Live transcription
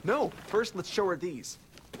No, first let's show her these.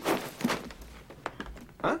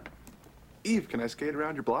 Huh? Eve, can I skate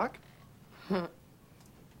around your block? How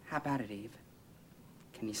about it, Eve?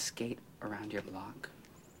 Can you skate around your block?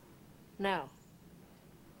 No.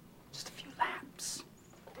 Just a few laps.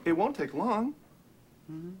 It won't take long.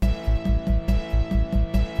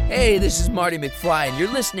 Hey, this is Marty McFly, and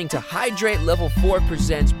you're listening to Hydrate Level 4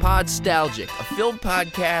 Presents Podstalgic, a film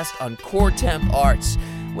podcast on Core Temp Arts.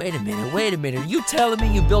 Wait a minute. Are you telling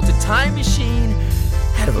me you built a time machine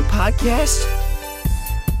out of a podcast?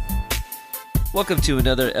 Welcome to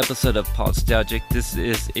another episode of Podstalgic. This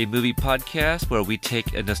is a movie podcast where we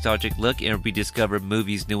take a nostalgic look and rediscover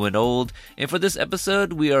movies new and old. And for this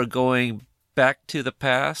episode, we are going back to the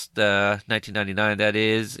past, 1999 that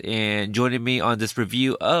is, and joining me on this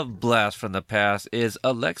review of Blast from the Past is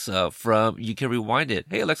Alexa from You Can Rewind It.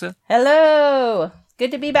 Hey, Alexa. Hello.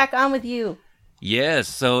 Good to be back on with you. Yes,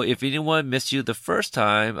 so if anyone missed you the first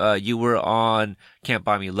time, you were on Can't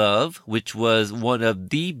Buy Me Love, which was one of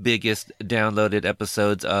the biggest downloaded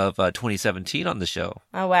episodes of 2017 on the show.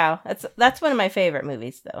 Oh, wow. That's one of my favorite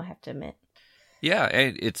movies, though, I have to admit. Yeah,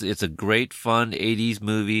 and it's a great, fun 80s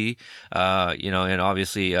movie, and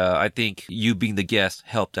obviously I think you being the guest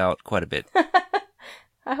helped out quite a bit.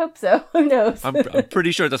 I hope so. Who knows? I'm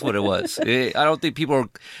pretty sure that's what it was. I don't think people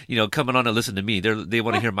are, coming on to listen to me. They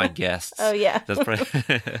want to hear my guests. Oh, yeah. That's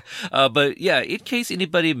probably... but yeah, in case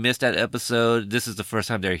anybody missed that episode, this is the first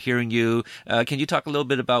time they're hearing you. Can you talk a little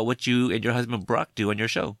bit about what you and your husband Brock do on your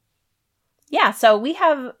show? Yeah, so we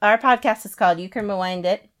have, our podcast is called You Can Rewind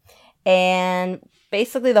It. And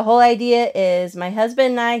basically the whole idea is my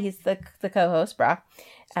husband and I, he's the co-host, Brock.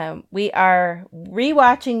 We are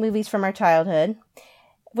rewatching movies from our childhood,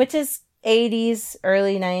 which is 80s,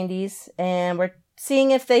 early 90s. And we're seeing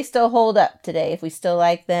if they still hold up today, if we still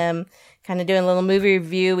like them, kind of doing a little movie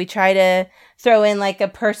review. We try to throw in like a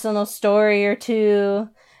personal story or two.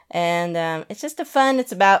 And it's just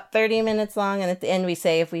it's about 30 minutes long. And at the end we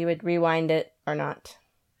say if we would rewind it or not.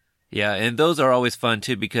 Yeah, and those are always fun,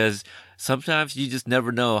 too, because sometimes you just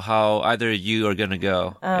never know how either you are going to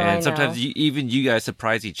go. Oh, and sometimes even you guys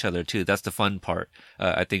surprise each other, too. That's the fun part,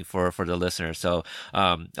 I think, for the listener. So,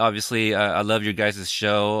 obviously, I love your guys'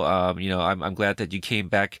 show. I'm glad that you came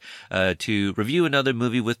back to review another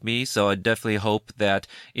movie with me. So I definitely hope that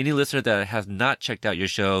any listener that has not checked out your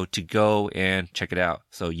show to go and check it out.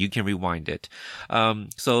 So you can rewind it.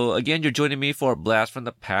 So, again, you're joining me for Blast from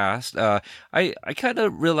the Past. I kind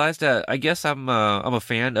of realized that I guess I'm a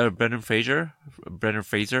fan of Brendan Fraser.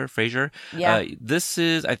 Yeah. This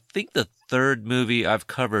is, I think, the third movie I've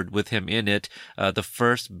covered with him in it. The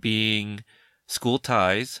first being School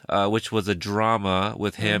Ties, which was a drama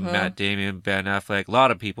with him, Matt Damon, Ben Affleck, a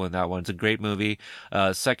lot of people in that one. It's a great movie.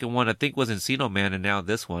 Second one, I think, was Encino Man, and now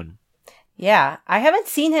this one. Yeah. I haven't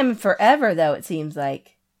seen him forever, though, it seems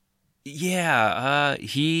like. Yeah,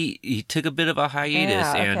 he took a bit of a hiatus,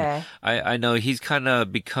 Yeah, okay. and I know he's kind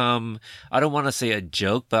of become, I don't want to say a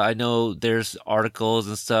joke, but I know there's articles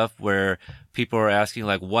and stuff where people are asking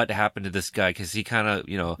like what happened to this guy, because he kind of,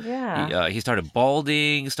 Yeah. he started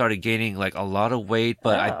balding, started gaining like a lot of weight,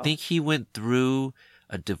 but I Oh. think he went through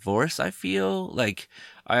a divorce. I feel like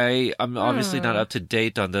I'm obviously not up to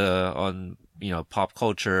date on pop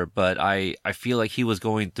culture, but I feel like he was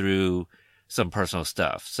going through some personal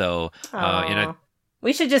stuff. So,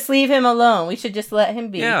 We should just leave him alone. We should just let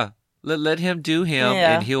him be. yeah, let him do him,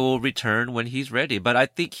 Yeah. and he'll return when he's ready. But I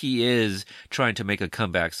think he is trying to make a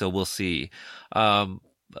comeback, so we'll see.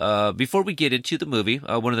 Before we get into the movie,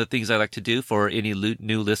 one of the things I like to do for any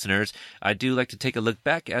new listeners, I do like to take a look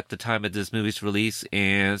back at the time of this movie's release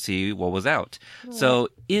and see what was out. So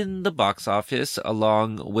in the box office,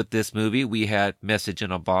 along with this movie, we had Message in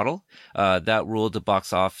a Bottle. That ruled the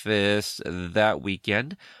box office that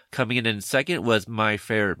weekend. Coming in second was My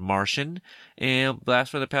Favorite Martian, and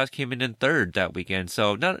Blast from the Past came in third that weekend.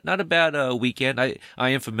 So not a bad weekend. I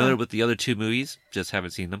am familiar with the other two movies, just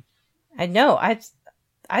haven't seen them. I know. I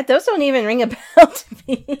those don't even ring a bell to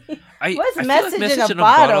me. What's I feel Message, like in a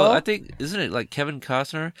Bottle? I think, isn't it like Kevin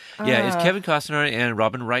Costner? Yeah, it's Kevin Costner and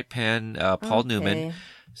Robin Wright Penn, Paul Newman.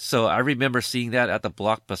 So I remember seeing that at the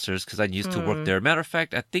Blockbusters because I used to work there. Matter of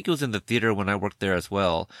fact, I think it was in the theater when I worked there as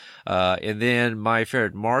well. And then My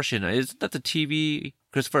Favorite Martian, isn't that the TV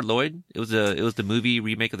Christopher Lloyd? It was the movie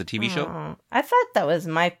remake of the TV show. I thought that was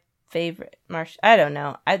My Favorite Martian. I don't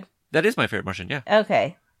know. That is My Favorite Martian, yeah.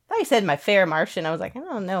 Okay. I thought you said My Fair Martian. I was like, I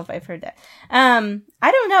don't know if I've heard that. I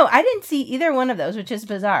don't know. I didn't see either one of those, which is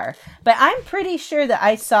bizarre. But I'm pretty sure that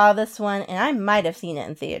I saw this one, and I might have seen it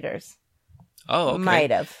in theaters. Oh, okay.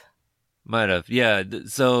 Might have. Yeah.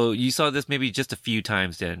 So you saw this maybe just a few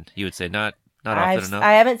times then, you would say, not Not often enough.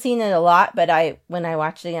 I haven't seen it a lot, but when I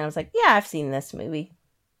watched it again, I was like, yeah, I've seen this movie.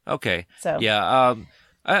 Okay. So yeah,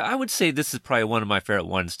 I would say this is probably one of my favorite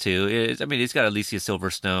ones too. It's got Alicia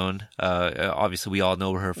Silverstone. Obviously, we all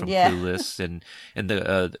know her from Clueless and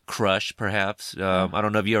the Crush, perhaps. I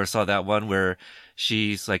don't know if you ever saw that one where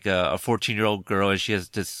she's like a 14-year-old girl and she has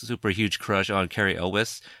this super huge crush on Carrie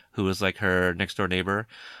Elwes, who was like her next door neighbor.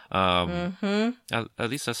 At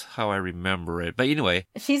least that's how I remember it. But anyway,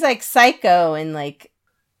 she's like psycho and like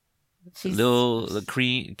she's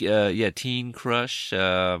teen crush.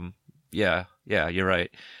 Yeah, you're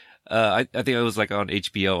right. I think it was like on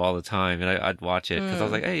HBO all the time, and I'd watch it because I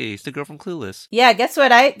was like, "Hey, it's the girl from Clueless." Yeah, guess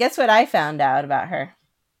what I found out about her?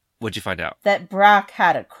 What'd you find out? That Brock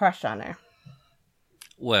had a crush on her.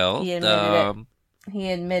 Well,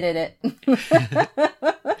 he admitted it.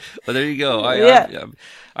 Well, there you go.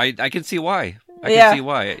 I can see why. I can see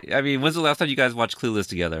why. I mean, when's the last time you guys watched Clueless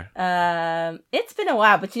together? It's been a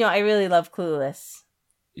while, but I really love Clueless.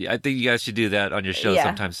 Yeah, I think you guys should do that on your show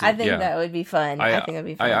sometime soon. I think that would be fun. I think it'd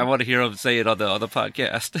be fun. I want to hear him say it on the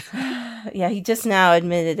podcast. Yeah, he just now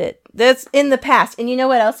admitted it. That's in the past. And you know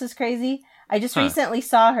what else is crazy? I just recently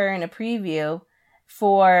saw her in a preview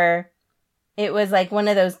for, it was like one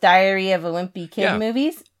of those Diary of a Wimpy Kid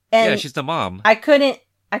movies. And she's the mom. I couldn't,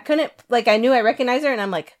 like, I knew I recognized her and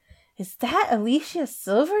I'm like, is that Alicia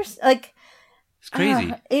Silvers? Like, it's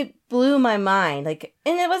crazy. It blew my mind. Like,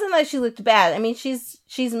 and it wasn't like she looked bad. I mean, she's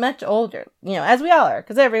much older, as we all are,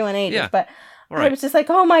 because everyone ages. Yeah, but right. I was just like,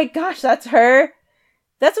 oh my gosh, that's her.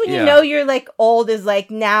 That's when you know you're like old. Is like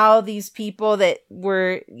now these people that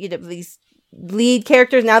were these lead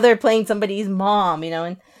characters, now they're playing somebody's mom.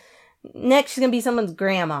 And next she's gonna be someone's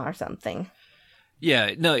grandma or something.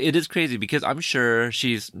 Yeah, no, it is crazy because I'm sure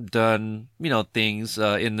she's done, things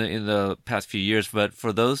in the past few years. But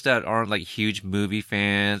for those that aren't like huge movie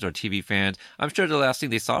fans or TV fans, I'm sure the last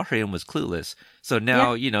thing they saw her in was Clueless. So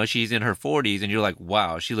now, she's in her 40s and you're like,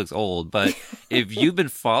 wow, she looks old. But if you've been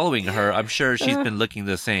following her, I'm sure she's been looking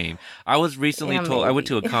the same. I was recently told, I went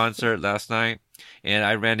to a concert last night and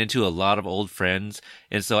I ran into a lot of old friends.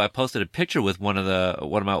 And so I posted a picture with one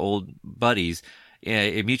of my old buddies.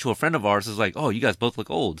 A mutual friend of ours is like, oh, you guys both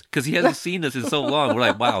look old, because he hasn't seen us in so long. We're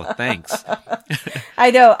like, wow, thanks.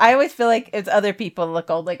 I know. I always feel like it's other people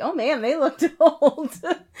look old. Like, oh man, they looked old.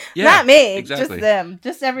 Yeah, not me, exactly. Just them,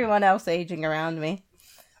 just everyone else aging around me.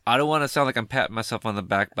 I don't want to sound like I'm patting myself on the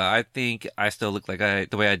back, but I think I still look like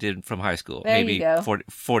the way I did from high school. There Maybe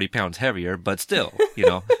 40 pounds heavier, but still,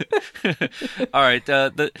 All right.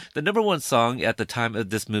 The number one song at the time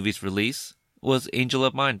of this movie's release was "Angel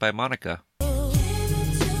of Mine" by Monica.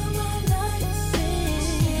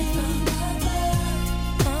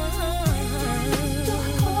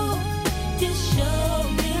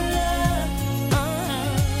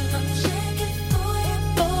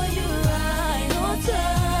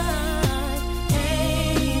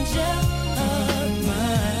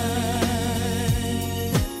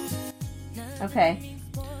 Okay.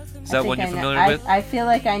 Is that one you're familiar with? I feel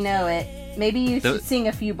like I know it. Maybe you should sing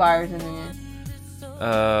a few bars and then.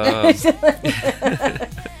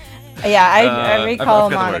 I recall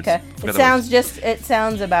Monica. It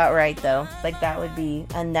sounds about right though. Like that would be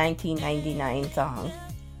a 1999 song.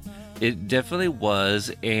 It definitely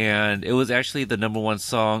was, and it was actually the number one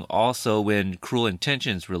song also when Cruel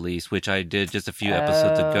Intentions released, which I did just a few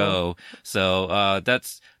episodes ago. So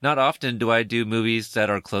that's not often do I do movies that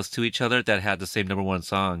are close to each other that had the same number one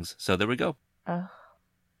songs. So there we go.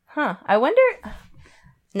 I wonder.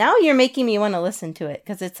 Now you're making me want to listen to it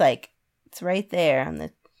because it's right there on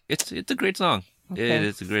the. It's a great song. Okay. It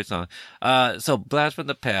is a great song. So Blast from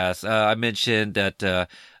the Past. I mentioned that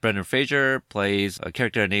Brendan Fraser plays a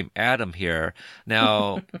character named Adam here.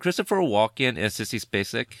 Now, Christopher Walken and Sissy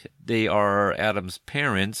Spacek, they are Adam's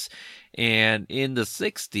parents. And in the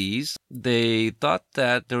 60s, they thought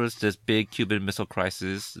that there was this big Cuban Missile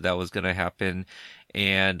Crisis that was going to happen.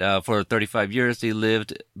 And for 35 years, they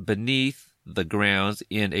lived beneath the grounds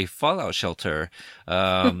in a fallout shelter.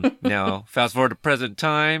 Now, fast forward to present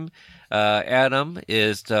time. Adam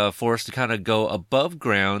is forced to kind of go above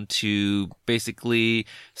ground to basically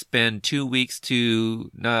spend 2 weeks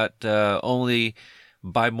to not only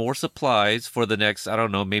buy more supplies for the next, I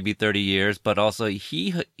don't know, maybe 30 years, but also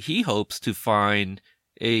he hopes to find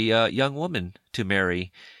a young woman to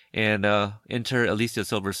marry and enter Alicia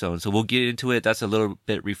Silverstone. So we'll get into it. That's a little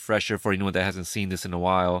bit refresher for anyone that hasn't seen this in a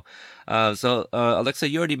while. So Alexa,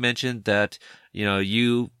 you already mentioned that,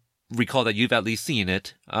 you recall that you've at least seen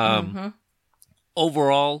it.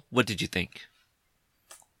 Overall, what did you think?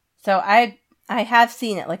 So I have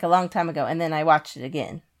seen it like a long time ago, and then I watched it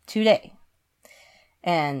again today.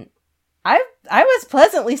 And I was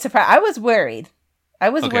pleasantly surprised. I was worried. I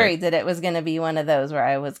was Okay. worried that it was going to be one of those where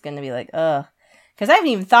I was going to be like, ugh. Because I haven't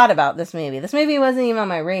even thought about this movie. This movie wasn't even on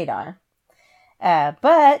my radar.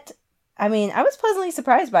 But, I mean, I was pleasantly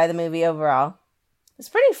surprised by the movie overall. It's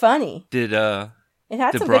pretty funny. Did It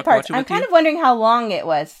had Did some Brock good parts. watch it I'm with kind you? of wondering how long it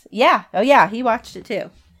was. Yeah. Oh, yeah. He watched it too.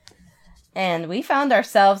 And we found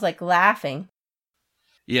ourselves like laughing.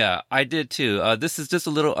 Yeah, I did too. This is just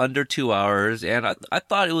a little under 2 hours, and I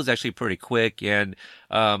thought it was actually pretty quick. And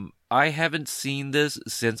I haven't seen this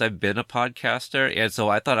since I've been a podcaster, and so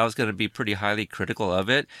I thought I was going to be pretty highly critical of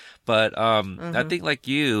it. But I think like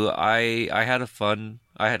you, I had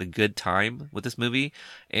I had a good time with this movie,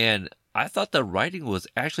 and I thought the writing was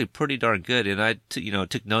actually pretty darn good, and I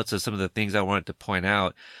took notes of some of the things I wanted to point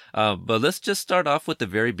out. But let's just start off with the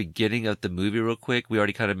very beginning of the movie real quick. We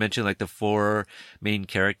already kind of mentioned like the four main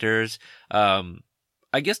characters.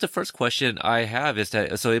 I guess the first question I have is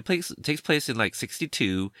that, so it takes place in like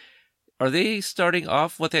 62. Are they starting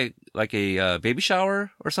off with a baby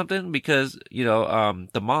shower or something? Because,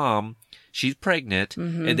 the mom, she's pregnant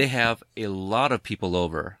and they have a lot of people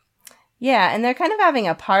over. Yeah, and they're kind of having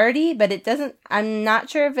a party, but I'm not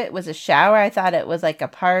sure if it was a shower. I thought it was like a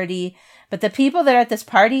party. But the people that are at this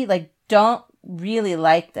party, like, don't really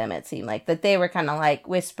like them, it seemed like. That they were kind of like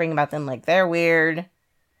whispering about them, like, they're weird.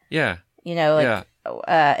 Yeah. Like,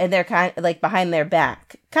 and they're kind of like behind their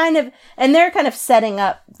back. Kind of, and they're kind of setting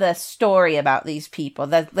up the story about these people.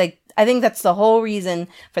 That, like, I think that's the whole reason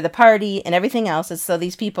for the party and everything else is so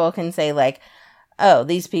these people can say, like, oh,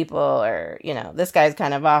 these people are, this guy's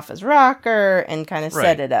kind of off his rocker and kind of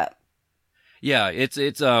set it up. Yeah,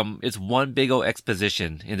 it's one big old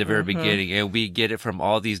exposition in the very beginning, and we get it from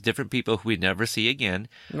all these different people who we never see again.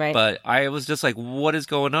 Right. But I was just like, what is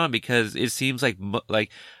going on? Because it seems like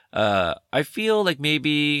I feel like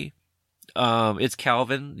maybe it's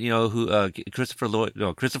Calvin, who Christopher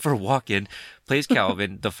Walken plays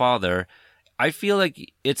Calvin, the father. I feel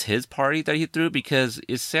like it's his party that he threw because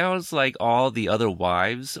it sounds like all the other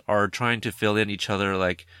wives are trying to fill in each other,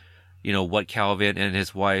 like, what Calvin and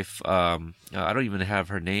his wife, I don't even have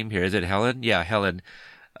her name here. Is it Helen? Yeah, Helen,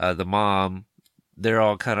 the mom. They're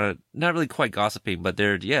all kind of not really quite gossiping, but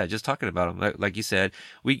they're, just talking about him. Like you said,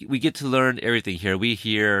 we get to learn everything here. We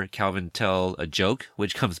hear Calvin tell a joke,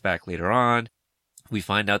 which comes back later on. We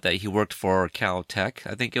find out that he worked for Caltech,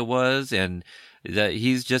 I think it was, and that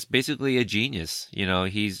he's just basically a genius.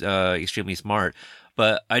 He's extremely smart.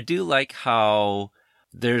 But I do like how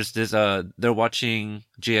there's this, they're watching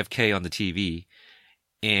JFK on the TV,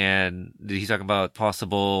 and he's talking about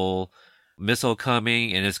possible missile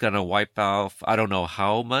coming, and it's going to wipe out, I don't know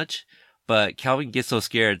how much, but Calvin gets so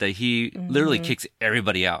scared that he literally kicks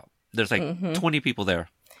everybody out. There's like 20 people there.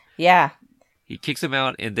 Yeah. He kicks them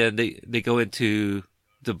out, and then they go into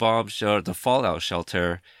the bomb shelter, the fallout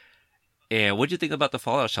shelter. And what do you think about the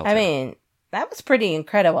fallout shelter? I mean, that was pretty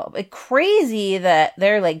incredible. Like, crazy that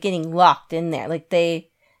they're like getting locked in there. Like I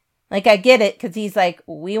get it because he's like,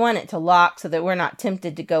 we want it to lock so that we're not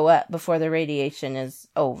tempted to go up before the radiation is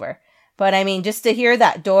over. But I mean, just to hear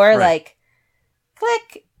that door, like,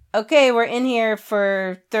 click. Okay, we're in here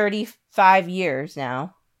for 35 years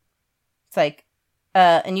now. It's like,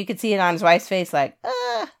 and you could see it on his wife's face, like,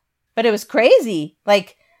 But it was crazy.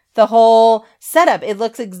 Like, the whole setup, it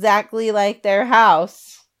looks exactly like their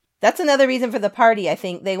house. That's another reason for the party, I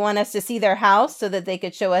think. They want us to see their house so that they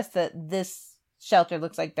could show us that this shelter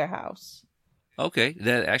looks like their house. Okay,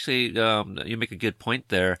 that actually, you make a good point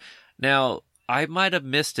there. Now, I might have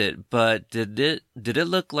missed it, but did it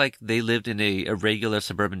look like they lived in a regular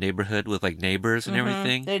suburban neighborhood with like neighbors and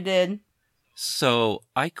everything? They did. So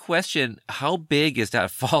I question, how big is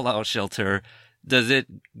that fallout shelter? Does it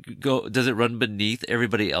run beneath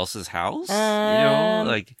everybody else's house?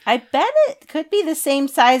 I bet it could be the same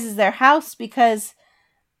size as their house because,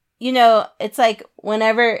 it's like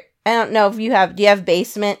whenever, I don't know if do you have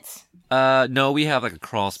basements? No, we have like a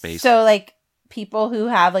crawl space. So like people who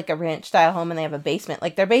have like a ranch style home and they have a basement,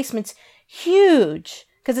 like their basement's huge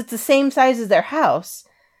because it's the same size as their house,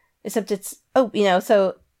 except it's,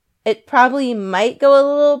 so it probably might go a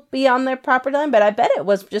little beyond their property line, but I bet it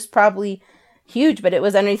was just probably huge, but it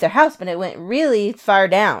was underneath their house, but it went really far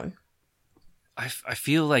down. I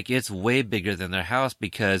feel like it's way bigger than their house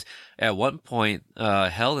because at one point,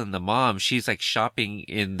 Helen, the mom, she's like shopping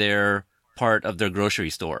in their part of their grocery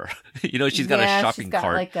store. She's got a shopping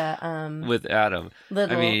cart like a, with Adam.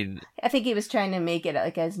 I think he was trying to make it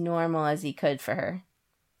like as normal as he could for her.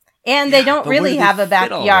 And they don't really have a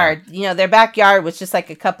backyard. Their backyard was just like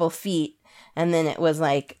a couple feet, and then it was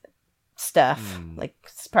like stuff, like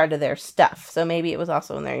it's part of their stuff. So maybe it was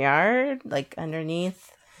also in their yard, like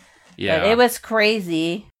underneath. Yeah. But it was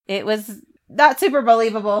crazy. It was not super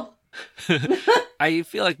believable. I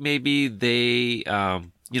feel like maybe they,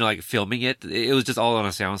 like filming it, it was just all on a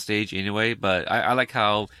soundstage anyway. But I like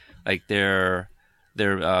how like their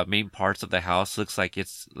main parts of the house looks like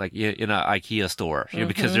it's like in an IKEA store,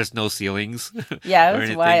 because there's no ceilings. Yeah, or it was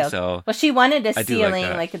anything, wild. So Well, she wanted a I do like ceiling.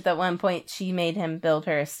 that. Like at that one point, she made him build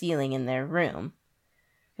her a ceiling in their room.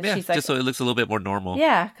 'Cause yeah, she's like, just so it looks a little bit more normal.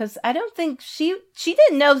 yeah, because I don't think she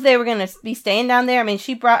didn't know if they were going to be staying down there. I mean,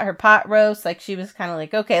 she brought her pot roast. Like, she was kind of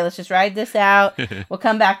like, okay, let's just ride this out. We'll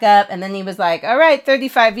come back up. And then he was like, all right,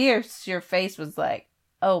 35 years. Your face was like,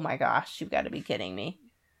 oh my gosh, you've got to be kidding me.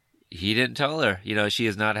 He didn't tell her. She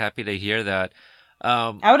is not happy to hear that. I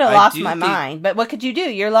would have lost do my think- mind. But what could you do?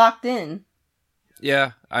 You're locked in.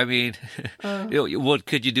 Yeah, I mean, what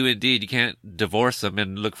could you do indeed? You can't divorce him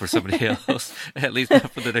and look for somebody else, at least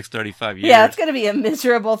not for the next 35 years. Yeah, it's going to be a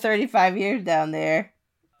miserable 35 years down there.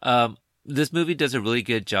 This movie does a really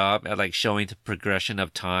good job at like showing the progression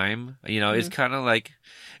of time. It's kind of like,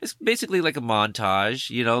 it's basically like a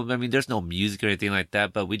montage, I mean, there's no music or anything like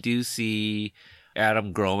that, but we do see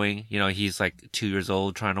Adam growing. He's like 2 years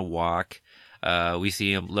old trying to walk. We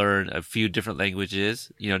see him learn a few different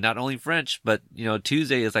languages, not only French, but,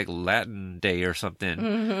 Tuesday is like Latin day or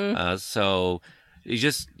something. So it's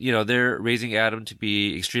just, they're raising Adam to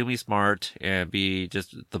be extremely smart and be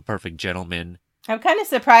just the perfect gentleman. I'm kind of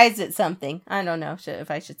surprised at something. I don't know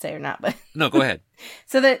if I should say or not, but No, go ahead.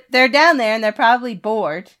 so they're down there and they're probably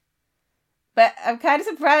bored. But I'm kind of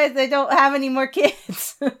surprised they don't have any more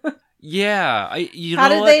kids. Yeah. How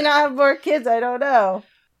did they not have more kids? I don't know.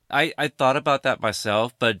 I thought about that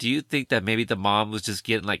myself, but do you think that maybe the mom was just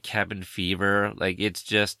getting like cabin fever? Like it's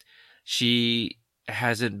just, she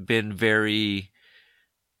hasn't been very,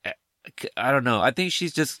 I don't know. I think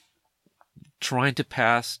she's just trying to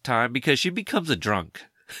pass time because she becomes a drunk.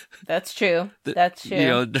 That's true. That's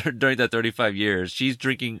true. During that 35 years, she's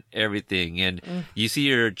drinking everything and you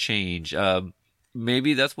see her change.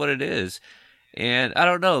 Maybe that's what it is. And I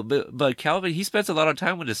don't know, but Calvin, he spends a lot of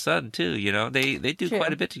time with his son too. They do True.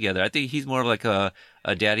 quite a bit together. I think he's more of like a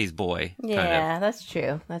daddy's boy. Yeah, Kind that's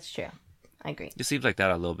true. That's true. I agree. It seems like that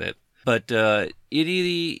a little bit. But let's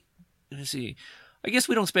see. I guess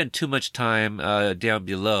we don't spend too much time down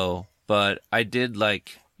below, but I did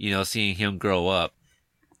like seeing him grow up.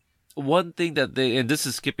 One thing that and this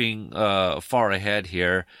is skipping far ahead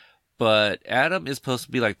here. But Adam is supposed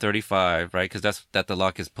to be like 35, right? Because that's that the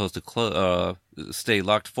lock is supposed to stay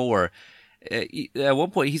locked for. At one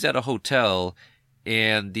point, he's at a hotel,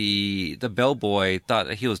 and the bellboy thought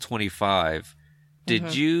that he was 25.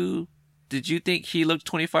 Did you think he looked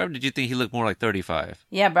 25, or did you think he looked more like 35?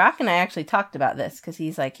 Yeah, Brock and I actually talked about this because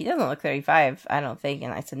he's like, he doesn't look 35, I don't think.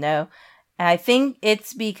 And I said, no. And I think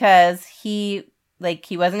it's because he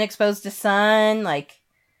wasn't exposed to sun,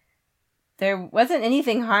 there wasn't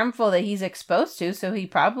anything harmful that he's exposed to, so he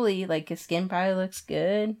probably, his skin probably looks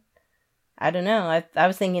good. I don't know. I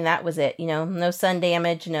was thinking that was it, no sun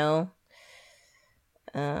damage, no.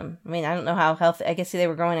 I mean, I don't know how healthy. I guess they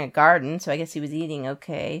were growing a garden, so I guess he was eating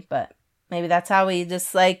okay, but maybe that's how he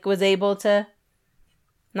just, was able to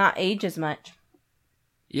not age as much.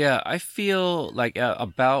 Yeah, I feel like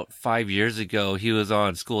about 5 years ago, he was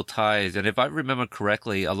on School Ties. And if I remember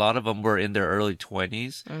correctly, a lot of them were in their early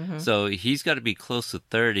 20s. So he's got to be close to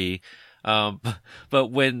 30.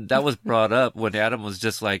 But when that was brought up, when Adam was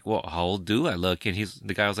just like, well, how old do I look? And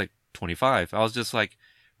the guy was like 25. I was just like,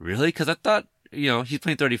 really? Because I thought, he's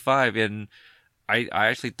playing 35 and I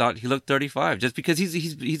actually thought he looked 35 just because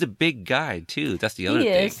he's a big guy too. That's the other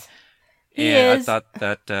thing. He is.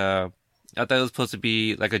 I thought it was supposed to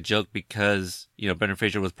be like a joke because, Brendan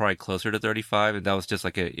Fraser was probably closer to 35 and that was just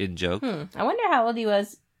like an in-joke. I wonder how old he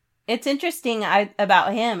was. It's interesting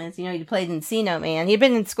about him is, he played Encino Man. He'd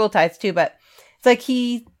been in School Ties too, but it's like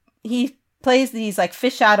he plays these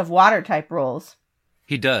fish out of water type roles.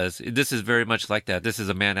 He does. This is very much like that. This is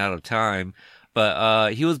a man out of time.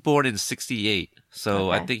 But he was born in 1968.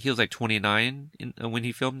 So Okay. I think he was like 29 when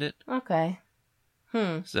he filmed it. Okay.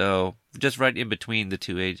 So just right in between the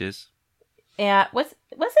two ages. Yeah, wasn't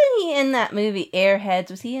he in that movie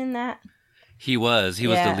Airheads? Was he in that? He was. He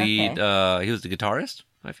was Yeah, the lead. okay. He was the guitarist,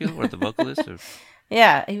 I feel, or the vocalist. Or...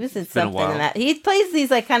 Yeah, he was in been a something while. in that. He plays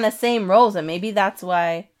these kind of same roles, and maybe that's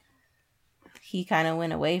why he kind of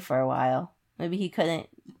went away for a while. Maybe he couldn't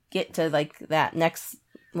get to that next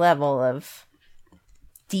level of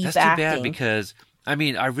deep That's acting. too bad because I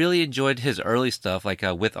mean I really enjoyed his early stuff like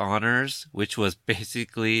With Honors, which was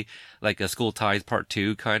basically like a School Ties Part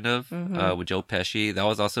 2 kind of with Joe Pesci. That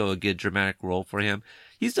was also a good dramatic role for him.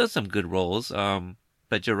 He's done some good roles,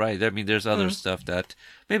 but you're right. I mean, there's other stuff that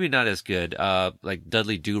maybe not as good, like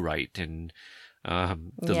Dudley Do-Right and the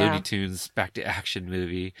Yeah. Looney Tunes Back to Action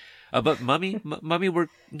movie. But Mummy were,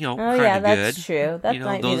 Oh kind of yeah, good. that's true. That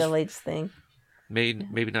might be those the latest thing.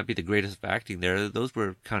 maybe not be the greatest of acting there. Those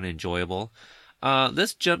were kind of enjoyable.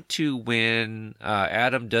 Let's jump to when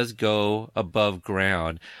Adam does go above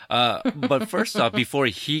ground. But first off, before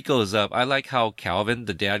he goes up, I like how Calvin,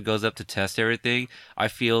 the dad, goes up to test everything. I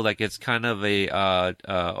feel like it's kind of a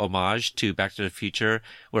homage to Back to the Future,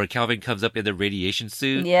 where Calvin comes up in the radiation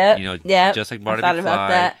suit. Yep. Just like Marty I thought McFly. about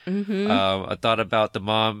that. Mm-hmm. I thought about the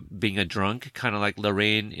mom being a drunk, kind of like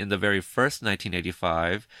Lorraine in the very first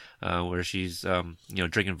 1985, where she's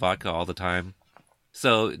drinking vodka all the time.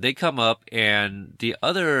 So they come up, and the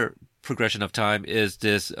other progression of time is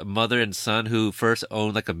this mother and son who first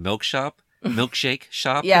owned like a milkshake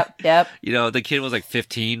shop. Yep. The kid was like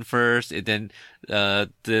 15 first, and then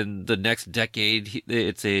the next decade,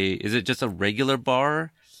 is it just a regular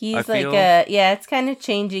bar? He's it's kind of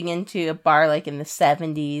changing into a bar like in the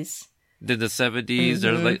 70s. Then the 70s,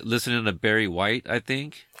 they're like listening to Barry White, I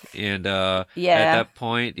think. And at that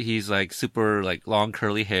point, he's like super like long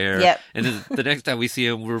curly hair. Yep. And then the next time we see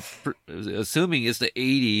him, we're assuming it's the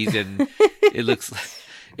 80s, and it looks like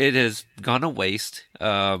it has gone to waste.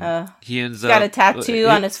 He ends got up a tattoo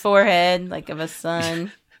on his forehead, like of a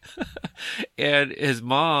sun. And his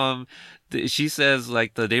mom, she says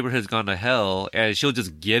like the neighborhood's gone to hell, and she'll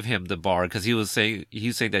just give him the bar because he was saying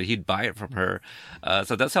that he'd buy it from her.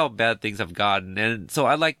 So that's how bad things have gotten, and so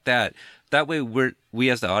I like that. That way, we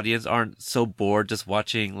as the audience aren't so bored just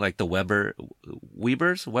watching like the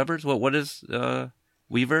Weber's. What is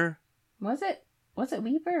Weaver? Was it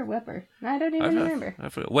Weaver or Weber? I don't even remember. I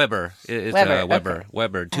forget. Weber. It's Weber. Weber. Okay.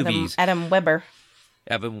 Weber. Two B's. Adam Weber.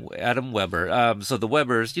 Adam Weber. So the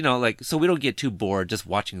Webers, so we don't get too bored just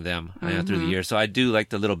watching them through the year. So I do like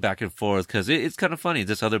the little back and forth because it's kind of funny,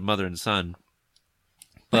 this other mother and son.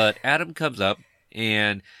 But Adam comes up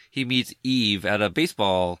and he meets Eve at a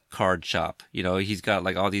baseball card shop. He's got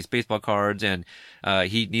like all these baseball cards, and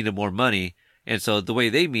he needed more money. And so the way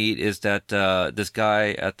they meet is that this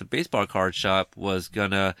guy at the baseball card shop was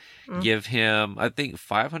gonna give him, I think,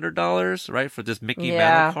 $500, right, for this Mickey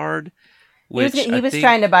Mantle card. He was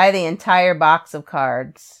trying to buy the entire box of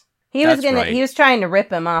cards. He was trying to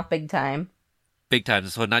rip him off big time. Big time.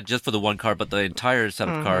 So not just for the one card, but the entire set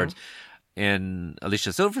of cards. And Alicia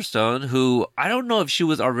Silverstone, who I don't know if she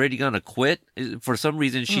was already going to quit. For some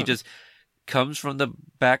reason, she just comes from the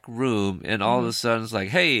back room, and all of a sudden it's like,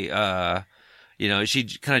 hey, she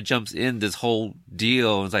kind of jumps in this whole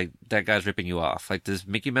deal, and it's like, that guy's ripping you off. Like, this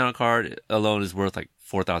Mickey Mantle card alone is worth like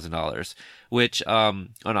 $4,000, which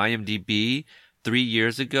on IMDb 3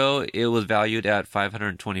 years ago it was valued at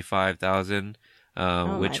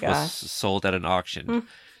 $525,000, which was sold at an auction.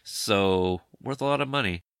 So worth a lot of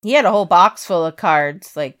money. He had a whole box full of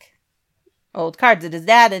cards, like old cards that his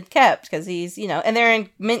dad had kept because he's, and they're in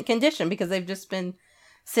mint condition because they've just been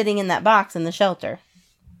sitting in that box in the shelter.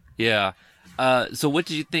 Yeah. So what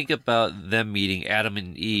did you think about them meeting, Adam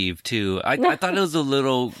and Eve, too? I thought it was a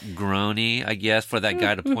little groany, I guess, for that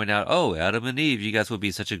guy to point out, oh, Adam and Eve, you guys would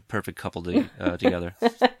be such a perfect couple together.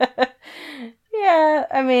 Yeah,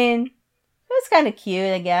 I mean, it was kind of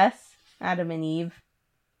cute, I guess. Adam and Eve.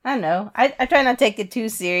 I don't know. I try not to take it too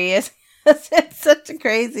serious. It's such a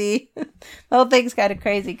crazy, the whole thing's got a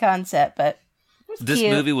crazy concept, but this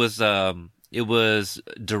cute. movie was, it was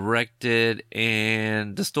directed,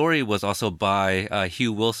 and the story was also by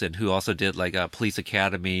Hugh Wilson, who also did like Police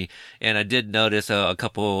Academy. And I did notice a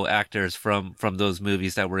couple actors from those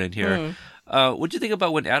movies that were in here. What'd you think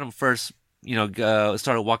about when Adam first,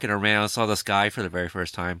 started walking around, saw the sky for the very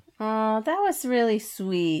first time? Oh, that was really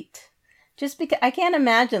sweet. Just because I can't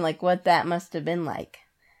imagine like what that must have been like.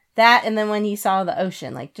 That, and then when he saw the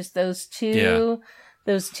ocean, like just those two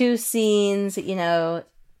scenes,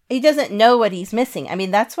 he doesn't know what he's missing. I mean,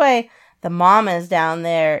 that's why the mom is down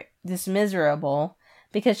there this miserable,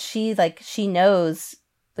 because she knows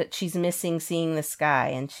that she's missing seeing the sky,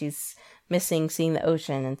 and she's missing seeing the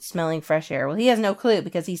ocean and smelling fresh air. Well, he has no clue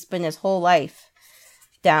because he's spent his whole life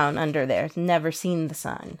down under there, never seen the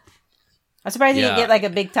sun. I'm surprised he didn't get like a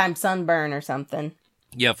big time sunburn or something.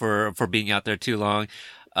 Yeah, for being out there too long.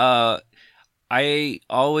 I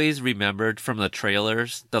always remembered from the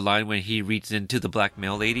trailers the line when he reaches into the black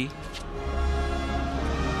mail lady.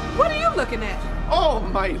 What are you looking at? Oh,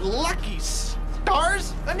 my lucky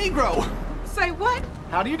stars! A Negro! Say what?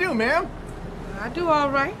 How do you do, ma'am? I do all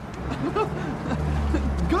right.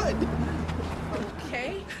 Good.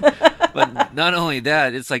 Okay. But not only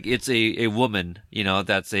that, it's like it's a woman,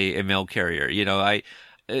 that's a mail carrier.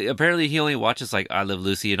 apparently he only watches like I Love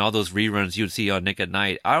Lucy and all those reruns you'd see on Nick at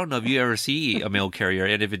Night. I don't know if you ever see a mail carrier,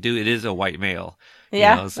 and if it do, it is a white male.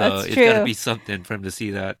 Yeah, so that's it's true. got to be something for him to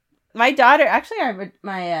see that. My daughter, actually,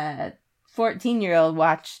 my 14-year-old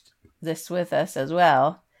watched this with us as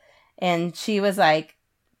well, and she was like,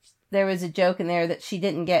 there was a joke in there that she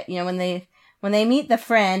didn't get. When they meet the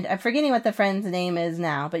friend, I'm forgetting what the friend's name is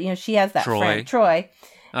now, but she has that friend Troy,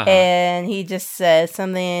 and he just says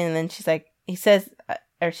something, and then she's like,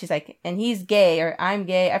 she's like, and he's gay, or I'm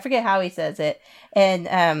gay. I forget how he says it,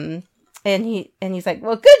 and he's like,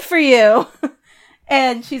 well, good for you.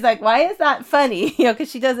 And she's like, why is that funny? Because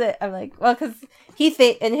she does it. I'm like, well, because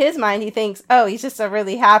in his mind, he thinks, oh, he's just a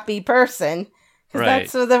really happy person. Because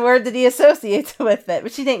that's the word that he associates with it.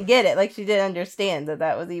 But she didn't get it. Like, she didn't understand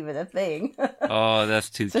that was even a thing. Oh, that's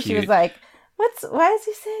too so cute. So she was like, why is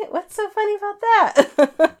he saying, what's so funny about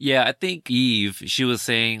that? Yeah, I think Eve, she was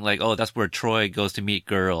saying like, oh, that's where Troy goes to meet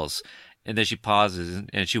girls. And then she pauses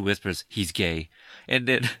and she whispers, he's gay. And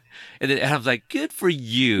then Adam's like, good for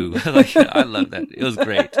you. Like, I love that. It was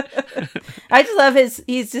great. I just love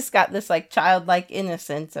he's just got this like childlike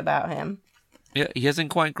innocence about him. Yeah, he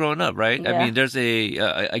hasn't quite grown up, right? Yeah. I mean, there's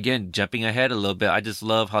again, jumping ahead a little bit, I just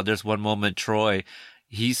love how there's one moment Troy,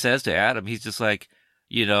 he says to Adam, he's just like,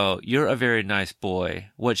 you're a very nice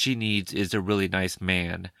boy. What she needs is a really nice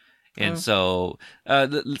man. And so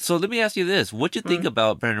let me ask you this. What'd you think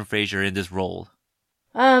about Brendan Fraser in this role?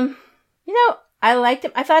 I liked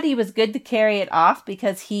him. I thought he was good to carry it off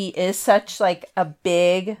because he is such like a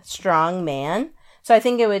big, strong man. So I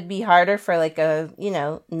think it would be harder for like a,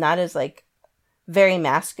 not as like very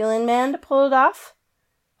masculine man to pull it off.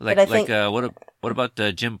 What about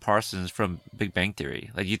Jim Parsons from Big Bang Theory?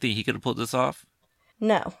 Like, you think he could have pulled this off?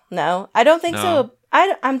 No, I don't think so.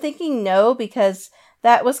 I'm thinking no, because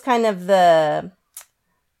that was kind of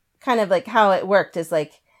like how it worked is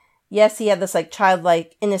like, yes, he had this like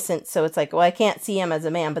childlike innocence. So it's like, well, I can't see him as a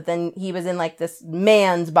man, but then he was in like this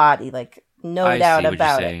man's body, like no doubt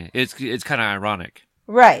about it. It's kind of ironic.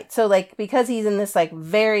 Right. So like, because he's in this like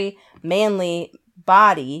very manly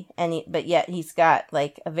body but yet he's got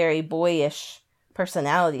like a very boyish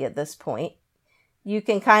personality at this point, you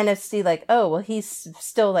can kind of see like, oh, well, he's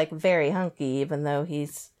still like very hunky, even though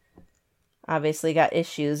he's obviously got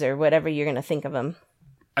issues or whatever you're going to think of him.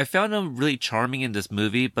 I found him really charming in this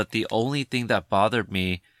movie, but the only thing that bothered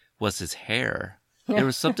me was his hair. There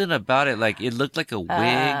was something about it, like it looked like a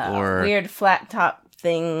wig or weird flat top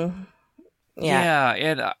thing. Yeah,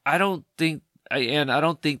 and I don't think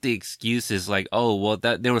the excuse is like, oh, well,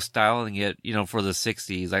 that they were styling it, for the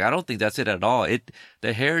 60s. Like, I don't think that's it at all.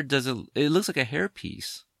 The hair it looks like a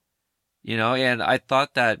hairpiece. And I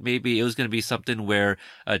thought that maybe it was going to be something where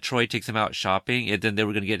Troy takes him out shopping and then they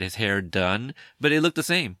were going to get his hair done, but it looked the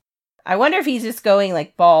same. I wonder if he's just going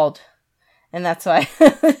like bald and that's why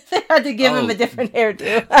they had to give him a different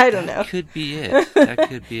hairdo. I don't know. That could be it. That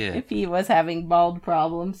could be it. If he was having bald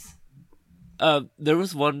problems. There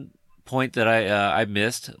was one point that I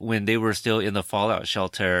missed when they were still in the fallout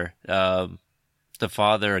shelter. The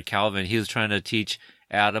father, Calvin, he was trying to teach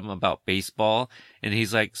Adam about baseball, and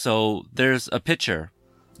he's like, so there's a pitcher,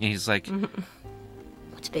 and he's like,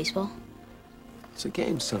 what's baseball? It's a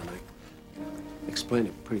game, son. I explain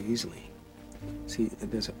it pretty easily. See,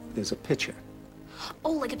 there's a pitcher.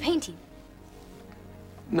 Oh, like a painting?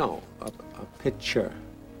 No, a pitcher.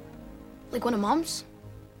 Like one of Mom's?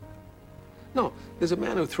 No, there's a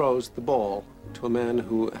man who throws the ball to a man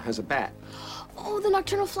who has a bat. Oh, the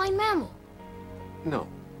nocturnal flying mammal. No.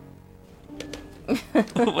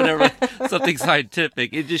 Whatever, something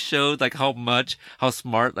scientific. It just showed like how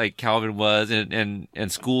smart like Calvin was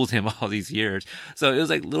and schooled him all these years. So it was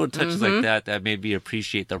like little touches like that made me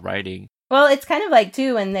appreciate the writing. Well, it's kind of like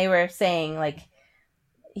too when they were saying like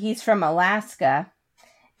he's from Alaska,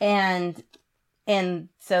 and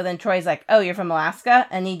so then Troy's like, oh, you're from Alaska?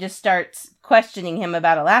 And he just starts questioning him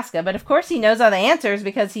about Alaska. But of course he knows all the answers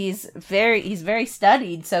because he's very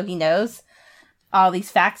studied. So he knows all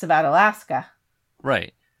these facts about Alaska.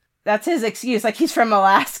 Right. That's his excuse. Like, he's from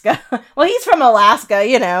Alaska. Well, he's from Alaska,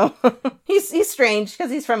 he's strange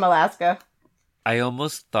because he's from Alaska. I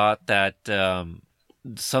almost thought that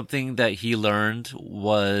something that he learned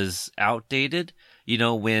was outdated.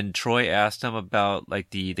 When Troy asked him about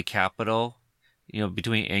like the capital,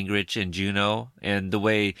 between Anchorage and Juneau, and the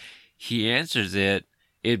way he answers it,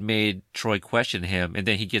 it made Troy question him, and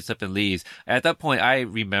then he gets up and leaves. At that point, I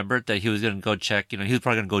remembered that he was going to go check, he was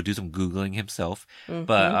probably going to go do some Googling himself.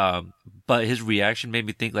 But his reaction made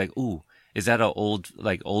me think like, ooh, is that an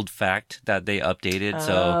old fact that they updated? Oh.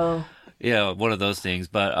 So, yeah, one of those things.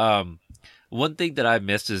 But One thing that I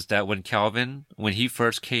missed is that when he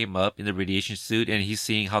first came up in the radiation suit and he's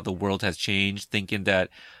seeing how the world has changed, thinking that,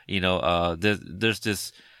 there's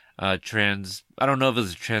this trans, I don't know if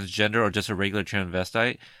it's a transgender or just a regular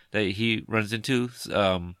transvestite that he runs into.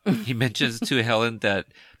 He mentions to Helen that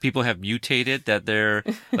people have mutated, that they're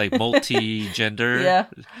like multi-gender.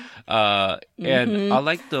 Yeah. And I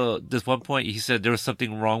like this one point he said there was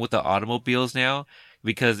something wrong with the automobiles now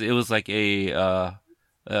because it was like a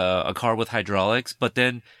car with hydraulics. But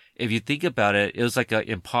then if you think about it, it was like an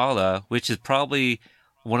Impala, which is probably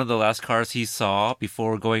one of the last cars he saw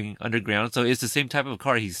before going underground. So it's the same type of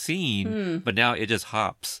car he's seen, but now it just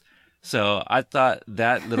hops. So I thought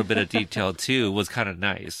that little bit of detail too was kind of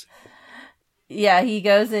nice. Yeah, he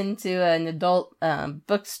goes into an adult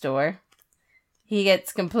bookstore. He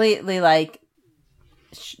gets completely like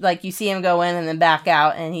you see him go in and then back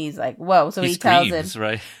out, and he's like, whoa. So he tells screams, him,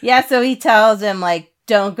 right? Yeah, so he tells him, like,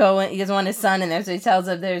 don't go in. He doesn't want his son in there, so he tells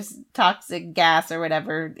him there's toxic gas or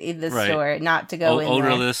whatever in the store, not to go in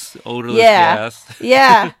odorless there. Gas.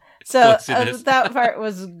 Yeah. So Poisonous. that part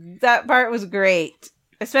was great,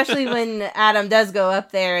 especially when Adam does go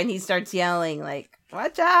up there and he starts yelling like,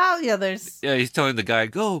 "Watch out!" Yeah, he's telling the guy,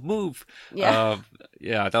 "Go, move." Yeah,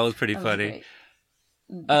 that was pretty funny. Great.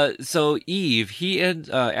 So Eve,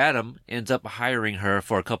 Adam ends up hiring her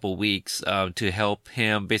for a couple weeks to help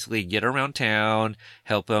him basically get around town,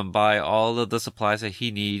 help him buy all of the supplies that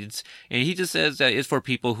he needs. And he just says that it's for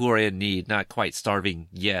people who are in need, not quite starving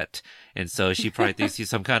yet. And so she probably thinks he's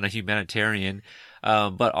some kind of humanitarian.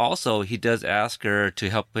 But also he does ask her to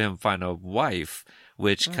help him find a wife,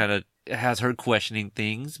 which kind of has her questioning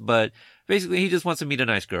things. But basically he just wants to meet a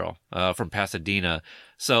nice girl from Pasadena.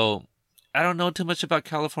 So I don't know too much about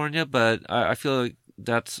California, but I feel like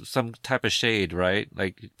that's some type of shade, right?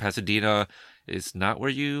 Like Pasadena is not where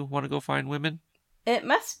you want to go find women. It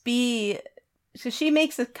must be. So she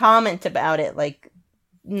makes a comment about it, like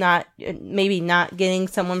maybe not getting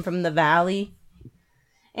someone from the valley.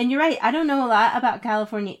 And you're right. I don't know a lot about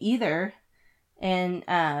California either. And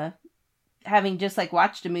having just like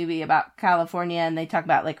watched a movie about California and they talk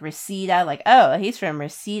about like Reseda, like, oh, he's from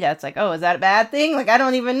Reseda. It's like, oh, is that a bad thing? Like, I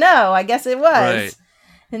don't even know. I guess it was. Right.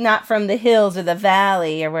 And not from the hills or the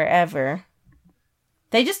valley or wherever.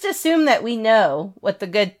 They just assume that we know what the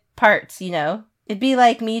good parts, It'd be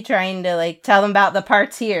like me trying to like tell them about the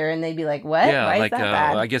parts here and they'd be like, what? Yeah, why like is that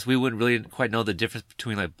bad? I guess we wouldn't really quite know the difference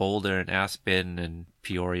between like Boulder and Aspen and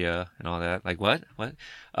Peoria and all that. Like what?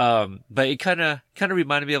 But it kind of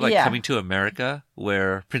reminded me of like Coming to America,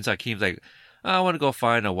 where Prince Akeem's like, I want to go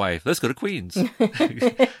find a wife. Let's go to Queens. And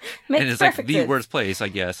it's like the worst place, I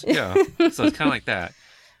guess. Yeah. So it's kind of like that.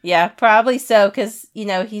 Yeah, probably so. Because,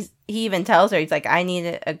 he even tells her, he's like, I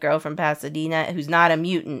need a girl from Pasadena who's not a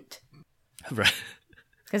mutant. Right.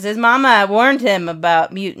 Because his mama warned him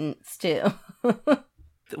about mutants, too.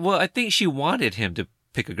 Well, I think she wanted him to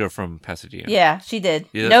pick a girl from Pasadena. Yeah, she did.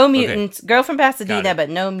 Yeah? No mutants. Okay. Girl from Pasadena, Got it. But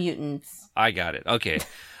no mutants. I got it. Okay.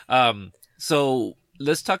 So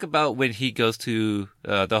let's talk about when he goes to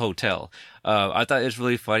the hotel. I thought it was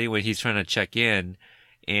really funny when he's trying to check in.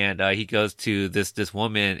 And he goes to this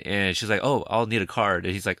woman, and she's like, "Oh, I'll need a card."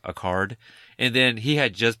 And he's like, "A card?" And then he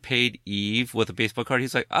had just paid Eve with a baseball card.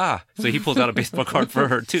 He's like, "Ah!" So he pulls out a baseball card for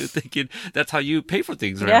her too, thinking that's how you pay for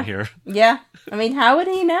things around here. Yeah, I mean, how would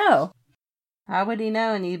he know? How would he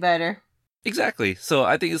know any better? Exactly. So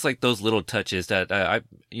I think it's like those little touches that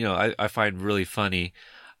I find really funny.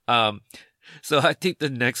 So I think the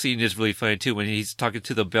next scene is really funny too when he's talking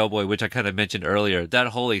to the bellboy, which I kind of mentioned earlier. That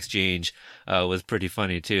whole exchange was pretty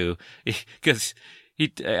funny too, because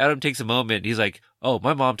Adam takes a moment. He's like, "Oh,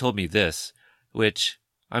 my mom told me this," which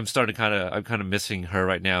I'm kind of missing her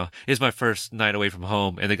right now. It's my first night away from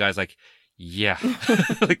home, and the guy's like, "Yeah,"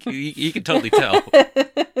 like he can totally tell.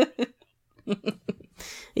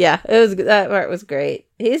 Yeah, that part was great.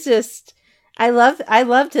 He's just, I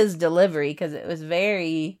loved his delivery because it was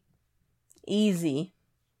very easy.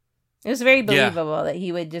 It was very believable that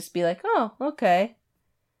he would just be like, "Oh, okay."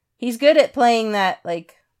 He's good at playing that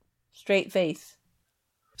like straight face.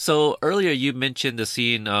 So earlier you mentioned the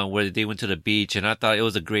scene where they went to the beach, and I thought it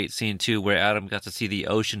was a great scene too, where Adam got to see the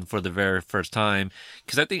ocean for the very first time.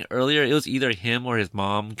 Because I think earlier it was either him or his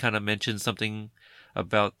mom kind of mentioned something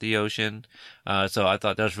about the ocean. So I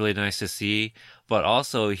thought that was really nice to see. But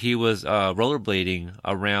also he was rollerblading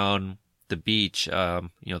around the beach, the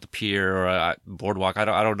pier or boardwalk. I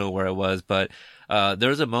don't know where it was, but there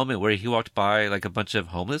was a moment where he walked by like a bunch of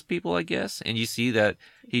homeless people, I guess, and you see that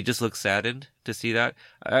he just looks saddened to see that.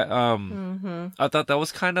 I thought that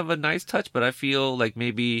was kind of a nice touch, but I feel like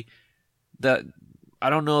maybe that, I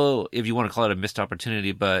don't know if you want to call it a missed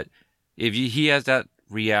opportunity, but if he has that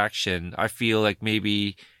reaction, I feel like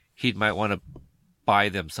maybe he might want to buy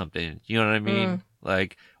them something. You know what I mean?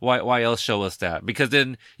 Like, why else show us that? Because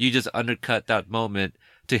then you just undercut that moment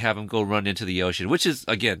to have him go run into the ocean, which is,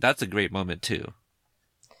 again, that's a great moment too.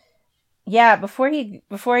 Yeah, before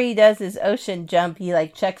he does his ocean jump, he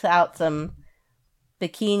like checks out some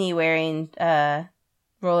bikini wearing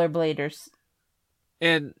rollerbladers.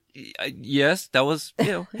 And yes, that was,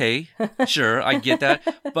 hey, sure, I get that.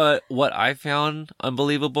 But what I found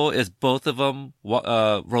unbelievable is both of them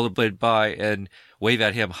rollerblade by and wave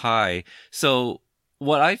at him hi. So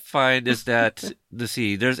what I find is that,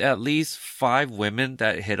 there's at least 5 women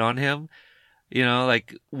that hit on him. You know,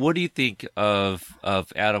 like, what do you think of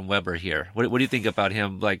Adam Weber here? What do you think about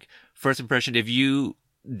him? Like, first impression, if you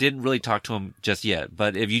didn't really talk to him just yet,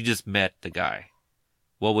 but if you just met the guy,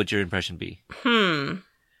 what would your impression be?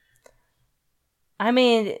 I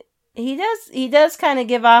mean, he does kind of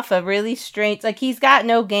give off a really strange, like, he's got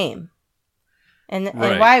no game. And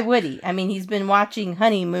why would he? I mean, he's been watching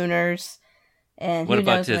Honeymooners, and what who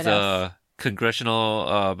about knows his what else.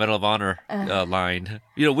 Congressional Medal of Honor line?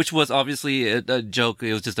 Which was obviously a joke.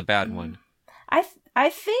 It was just a bad one. I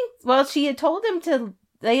think, well, they had told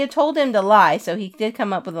him to lie, so he did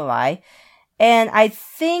come up with a lie. And I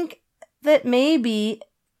think that maybe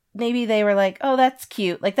they were like, oh, that's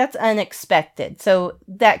cute. Like, that's unexpected. So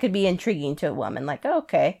that could be intriguing to a woman. Like,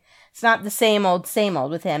 okay, it's not the same old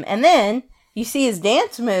with him. And then you see his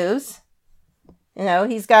dance moves. You know,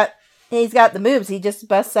 he's got the moves. He just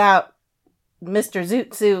busts out Mr.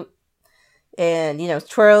 Zoot Suit and,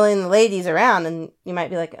 twirling the ladies around. And you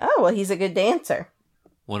might be like, oh, well, he's a good dancer.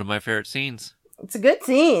 One of my favorite scenes. It's a good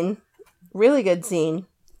scene. Really good scene.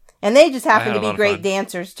 And they just happen to be great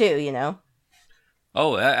dancers too,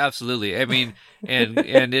 Oh, absolutely. I mean, and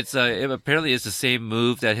it's apparently it's the same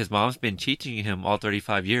move that his mom's been teaching him all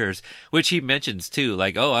 35 years, which he mentions too.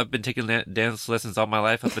 Like, oh, I've been taking dance lessons all my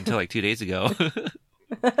life up until like 2 days ago.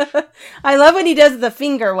 I love when he does the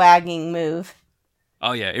finger wagging move.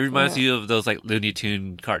 Oh yeah, it reminds you of those like Looney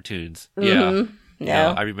Tune cartoons. Mm-hmm.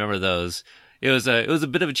 Yeah, I remember those. It was a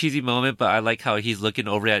bit of a cheesy moment, but I like how he's looking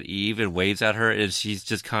over at Eve and waves at her, and she's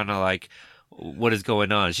just kind of like, what is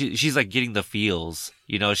going on? She's like getting the feels.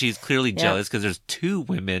 She's clearly jealous because there's 2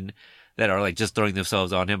 women that are like just throwing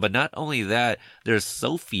themselves on him. But not only that, there's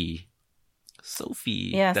Sophie.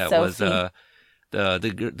 Yeah, that Sophie. was the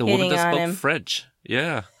woman that spoke French.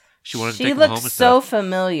 Yeah, she wanted to take him home and stuff. She looks so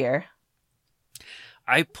familiar.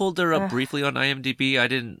 I pulled her up briefly on IMDb. I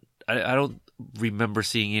don't remember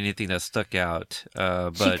seeing anything that stuck out.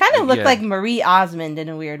 But she kind of looked like Marie Osmond in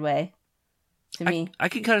a weird way. To me, I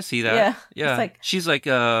can kind of see that. Yeah. Like, she's like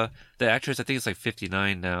the actress. I think it's like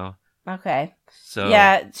 59 now. Okay. So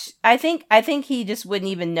yeah, I think he just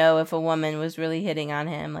wouldn't even know if a woman was really hitting on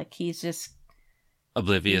him. Like, he's just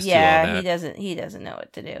oblivious to all that. Yeah, he doesn't know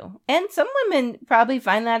what to do. And some women probably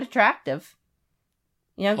find that attractive.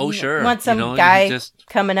 Sure. You want some guy just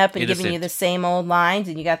coming up and innocent. giving you the same old lines,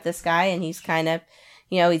 and you got this guy, and he's kind of,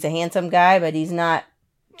 he's a handsome guy, but he's not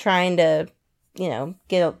trying to,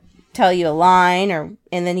 tell you a line, and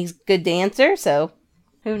then he's a good dancer, so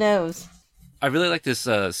who knows? I really like this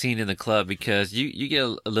scene in the club because you get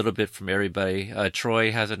a little bit from everybody.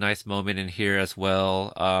 Troy has a nice moment in here as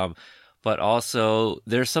well. But also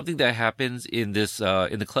there's something that happens in this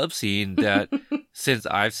in the club scene that since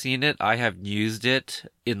I've seen it, I have used it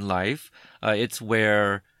in life. It's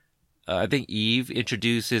where I think Eve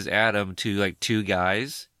introduces Adam to like 2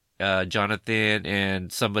 guys, Jonathan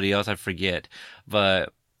and somebody else, I forget.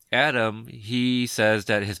 But Adam, he says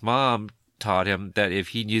that his mom taught him that if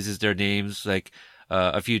he uses their names like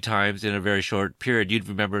a few times in a very short period, you'd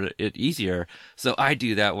remember it easier. So I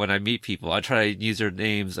do that when I meet people. I try to use their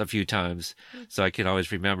names a few times so I can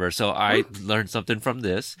always remember. So I learned something from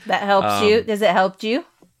this. That helps you? Does it help you?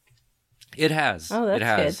 It has. Oh, that's it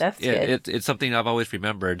has. good. That's good. It's something I've always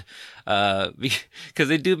remembered. Because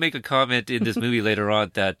they do make a comment in this movie later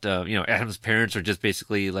on that, Adam's parents are just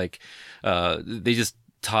basically like, they just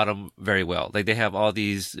taught him very well. Like, they have all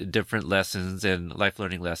these different lessons and life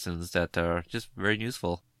learning lessons that are just very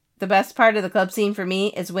useful. The best part of the club scene for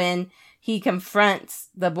me is when he confronts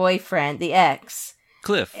the boyfriend, the ex.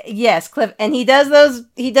 Cliff. Yes, Cliff. And he does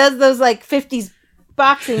those like 50s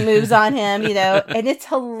boxing moves on him, and it's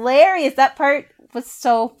hilarious. That part was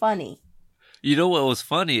so funny. You know what was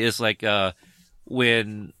funny is like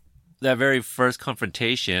when that very first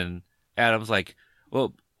confrontation, Adam's like,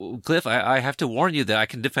 well, Cliff, I have to warn you that I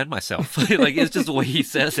can defend myself. Like, it's just the way he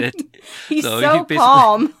says it. He's so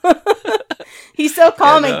calm. He's so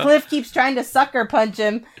calm, and Cliff keeps trying to sucker punch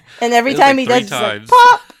him, and every time he does, he's like,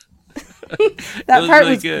 pop! That part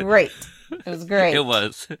was great. It was great. It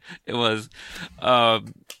was.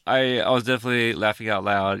 I was definitely laughing out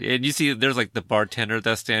loud. And you see, there's like the bartender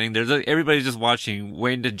that's standing there. Like, everybody's just watching,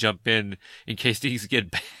 waiting to jump in case things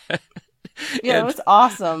get bad. Yeah, And- it was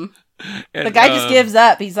awesome. and, The guy just gives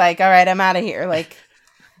up. He's like, all right, I'm out of here. Like,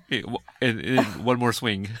 and one more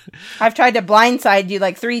swing. I've tried to blindside you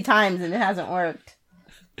like 3 times and it hasn't worked.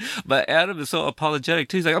 But Adam is so apologetic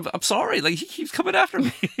too. He's like, I'm sorry. Like, he keeps coming after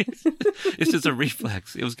me. It's just a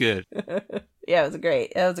reflex. It was good. Yeah, it was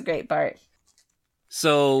great. It was a great part.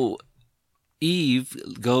 So Eve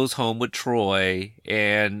goes home with Troy,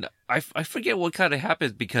 and I forget what kind of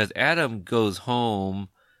happens because Adam goes home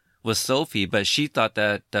with Sophie, but she thought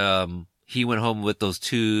that he went home with those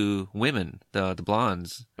 2 women, the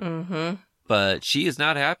blondes. Mm-hmm. But she is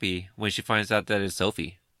not happy when she finds out that it's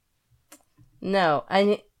Sophie. No,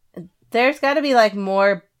 there's got to be like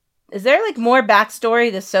more. Is there like more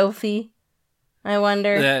backstory to Sophie? I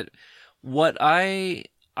wonder. That what I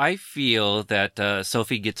feel that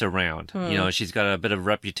Sophie gets around. You know, she's got a bit of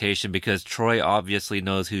reputation because Troy obviously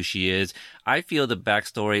knows who she is. I feel the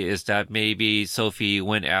backstory is that maybe Sophie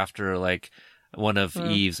went after like one of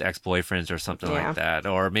Eve's ex-boyfriends or something like that.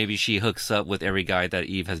 Or maybe she hooks up with every guy that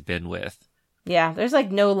Eve has been with. Yeah, there's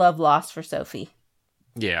like no love lost for Sophie.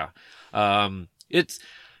 Yeah. It's,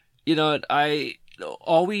 you know, the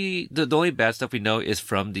only bad stuff we know is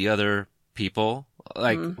from the other people.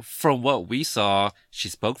 Like, from what we saw, she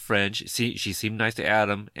spoke French, she seemed nice to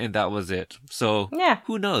Adam, and that was it. So, Yeah.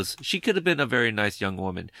 who knows? She could have been a very nice young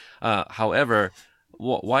woman. However,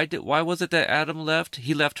 why was it that Adam left?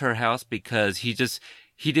 He left her house because he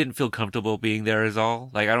didn't feel comfortable being there is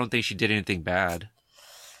all. Like, I don't think she did anything bad.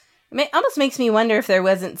 It almost makes me wonder if there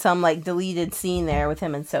wasn't some like deleted scene there with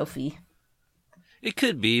him and Sophie. It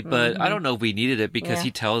could be, but I don't know if we needed it because Yeah.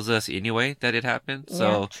 he tells us anyway that it happened.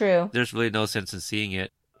 So Yeah, true. there's really no sense in seeing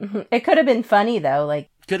it. Mhm. It could have been funny though, like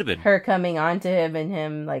Could have been. her coming on to him and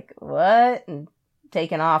him like, what? And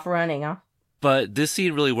taking off, running off. But this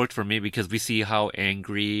scene really worked for me because we see how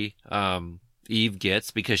angry Eve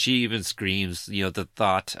gets because she even screams, you know, the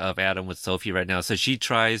thought of Adam with Sophie right now. So she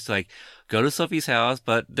tries to like go to Sophie's house,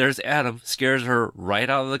 but there's Adam, scares her right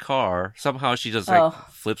out of the car. Somehow she just like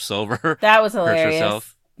flips over. That was hurts hilarious.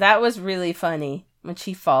 herself. That was really funny when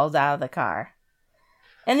she falls out of the car.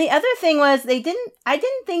 And the other thing was I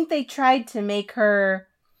didn't think they tried to make her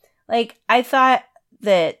like, I thought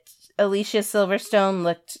that Alicia Silverstone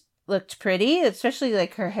looked pretty, especially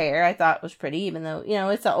like her hair I thought was pretty, even though, you know,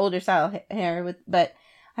 it's an older style hair but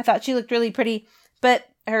I thought she looked really pretty. But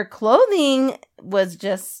her clothing was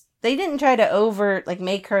just, they didn't try to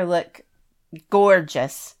make her look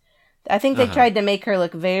gorgeous. I think they tried to make her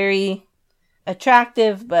look very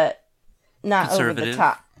attractive, but not over the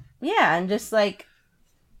top. Yeah, and just like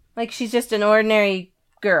she's just an ordinary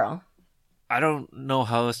girl. I don't know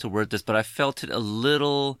how else to word this, but I felt it a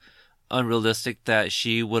little unrealistic that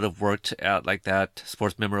she would have worked at like that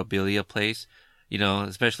sports memorabilia place, you know,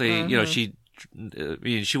 especially, you know,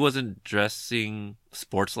 she wasn't dressing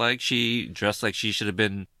sports like. She dressed like she should have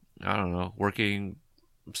been, I don't know, working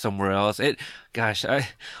somewhere else. I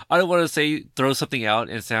don't want to say throw something out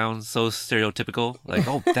and sound so stereotypical, like,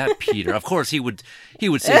 oh, that Peter. Of course he would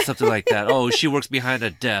say something like that. Oh, she works behind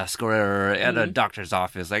a desk or at a doctor's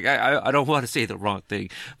office. Like, I don't want to say the wrong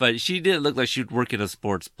thing, but she didn't look like she'd work in a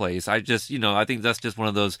sports place. I just, you know, I think that's just one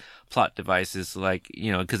of those plot devices, like,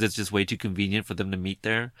 you know, because it's just way too convenient for them to meet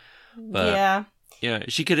there. But yeah,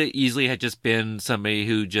 she could have easily had just been somebody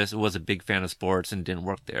who just was a big fan of sports and didn't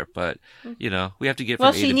work there. But, you know, we have to get from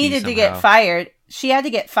A to B she needed to somehow. get fired. She had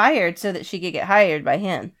to get fired so that she could get hired by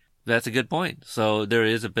him. That's a good point. So there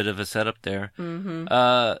is a bit of a setup there. Mm-hmm.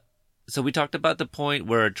 So we talked about the point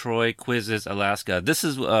where Troy quizzes Alaska. This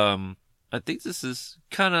is, I think this is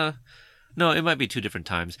kind of, no, it might be 2 different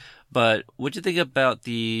times. But what'd you think about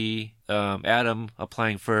the Adam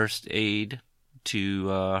applying first aid to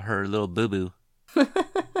her little boo-boo?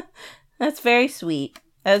 That's very sweet.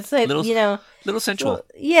 That's like, you know, little sensual.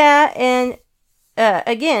 Yeah, and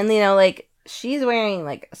again, you know, like she's wearing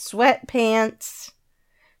like sweatpants.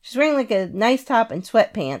 She's wearing like a nice top and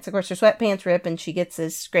sweatpants. Of course, her sweatpants rip, and she gets a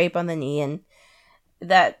scrape on the knee, and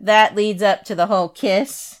that leads up to the whole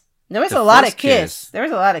kiss. There was a lot of kiss. There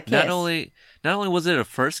was a lot of kiss. Not only was it a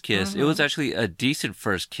first kiss, it was actually a decent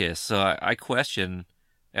first kiss. So I question,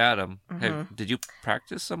 Adam, did you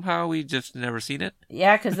practice somehow? We just never seen it?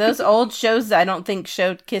 Yeah, because those old shows I don't think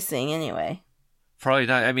showed kissing anyway. Probably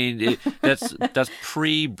not. I mean, that's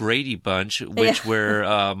pre-Brady Bunch,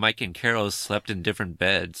 where Mike and Carol slept in different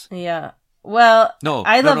beds. Yeah. Well, No,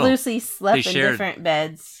 I Love no. Lucy slept in different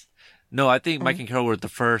beds. No, I think Mike and Carol were the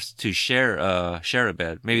first to share a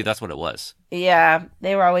bed. Maybe that's what it was. Yeah,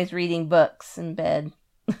 they were always reading books in bed.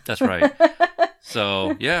 That's right.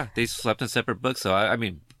 So, yeah, they slept in separate books. So, I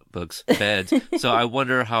mean, beds. So I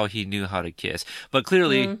wonder how he knew how to kiss. But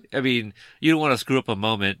clearly, I mean, you don't want to screw up a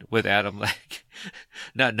moment with Adam, like,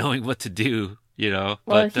 not knowing what to do, you know?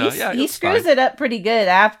 Well, But, he screws it up pretty good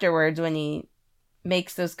afterwards when he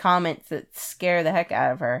makes those comments that scare the heck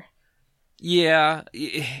out of her. Yeah,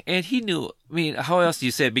 and he knew. I mean, how else do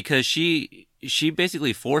you say it? Because she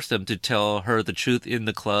basically forced him to tell her the truth in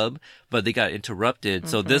the club, but they got interrupted.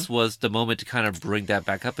 So this was the moment to kind of bring that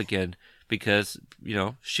back up again because, you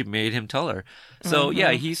know, she made him tell her. So,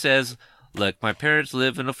 yeah, he says, look, my parents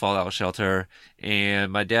live in a fallout shelter,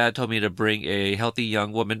 and my dad told me to bring a healthy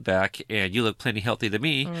young woman back, and you look plenty healthy to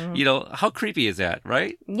me. You know, how creepy is that,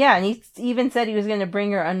 right? Yeah, and he even said he was going to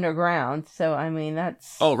bring her underground. So, I mean,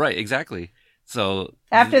 that's... Oh, right, exactly. So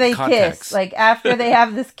after they context. kiss, like after they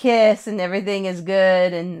have this kiss and everything is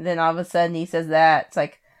good, and then all of a sudden he says that, it's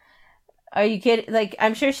like, are you kidding? Like,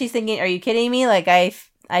 I'm sure she's thinking, are you kidding me? Like,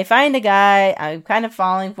 I find a guy, I'm kind of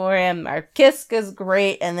falling for him, our kiss is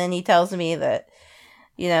great, and then he tells me that,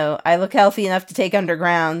 you know, I look healthy enough to take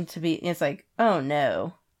underground to be, it's like, oh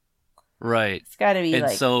no. Right. It's gotta be and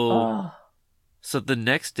like, So the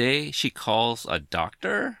next day she calls a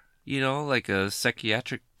doctor, you know, like a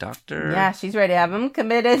psychiatric doctor. Yeah, she's ready to have him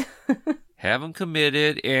committed. Have him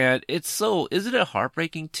committed. And isn't it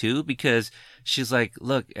heartbreaking too? Because she's like,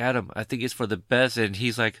 look, Adam, I think it's for the best. And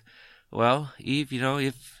he's like, well, Eve, you know,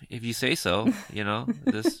 if you say so, you know,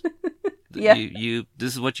 this, yeah. you,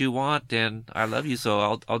 this is what you want and I love you.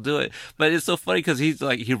 So I'll do it. But it's so funny because he's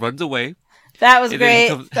like, he runs away. That was great.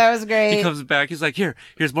 That was great. He comes back. He's like,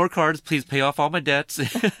 here's more cards. Please pay off all my debts.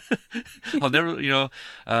 I'll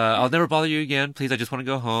never bother you again. Please, I just want to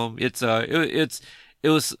go home. It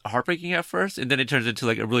was heartbreaking at first, and then it turns into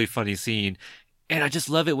like a really funny scene. And I just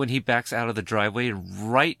love it when he backs out of the driveway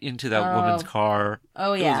and right into that woman's car.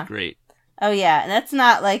 Oh yeah, it was great. Oh yeah, and that's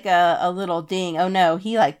not like a little ding. Oh no,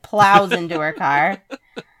 he like plows into her car.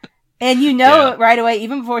 And you know it right away,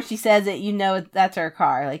 even before she says it, you know that's her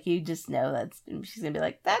car. Like, you just know she's going to be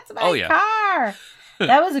like, that's my car.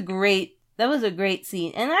 That was a great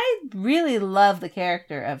scene. And I really love the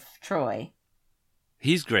character of Troy.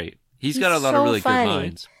 He's great. He's got a lot of really funny. good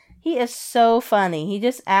lines. He is so funny. He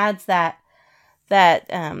just adds that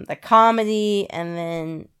the comedy and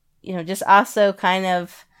then, you know, just also kind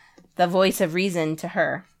of the voice of reason to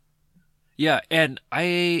her. Yeah, and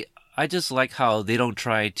I just like how they don't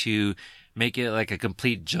try to make it like a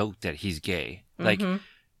complete joke that he's gay. Like, you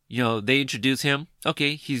know, they introduce him.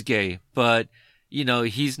 Okay, he's gay. But, you know,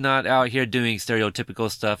 he's not out here doing stereotypical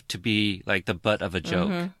stuff to be like the butt of a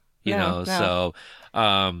joke. You know, so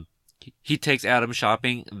he takes Adam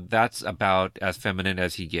shopping. That's about as feminine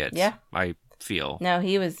as he gets. Yeah. I feel. No,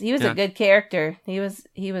 he was a good character. He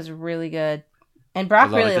was really good. And Brock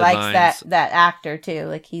really likes that actor too.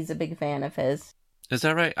 Like, he's a big fan of his. Is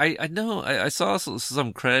that right? I know. I saw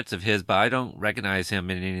some credits of his, but I don't recognize him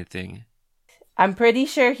in anything. I'm pretty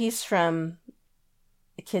sure he's from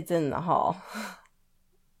Kids in the Hall.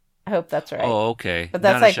 I hope that's right. Oh, okay. But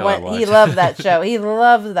that's like what he loved that show. He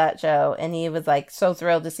loved that show, and he was like so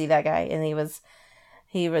thrilled to see that guy, and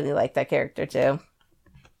he really liked that character too.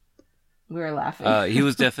 We were laughing. He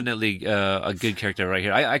was definitely a good character right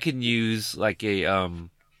here. I can use like a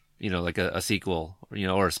you know, like a sequel, you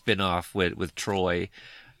know, or a spin-off with Troy,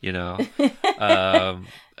 you know.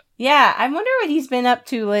 Yeah, I wonder what he's been up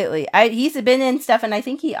to lately. He's been in stuff, and I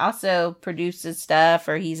think he also produces stuff,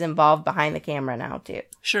 or he's involved behind the camera now too.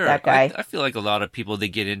 Sure, that guy. I feel like a lot of people, they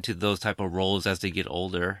get into those type of roles as they get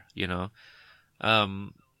older, you know.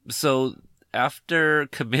 So after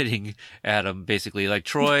committing Adam, basically, like,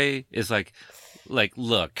 Troy is like,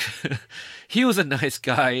 look, he was a nice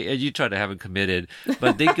guy and you try to have him committed,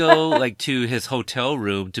 but they go like to his hotel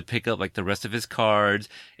room to pick up like the rest of his cards,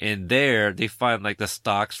 and there they find like the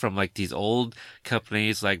stocks from like these old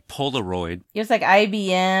companies like Polaroid. It was like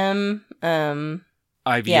IBM.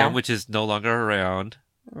 IBM, which is no longer around.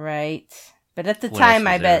 Right. But at the time,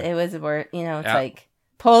 I bet it was worth, you know, it's like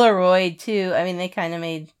Polaroid too. I mean, they kind of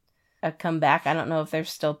made a comeback. I don't know if they're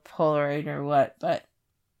still Polaroid or what, but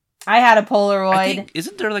I had a Polaroid.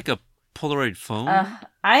 Isn't there like a Polaroid phone?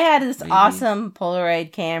 I had this awesome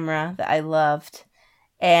Polaroid camera that I loved,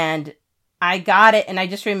 and I got it, and I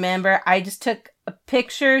just remember I just took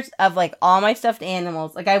pictures of like all my stuffed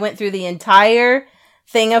animals. Like, I went through the entire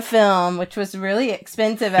thing of film, which was really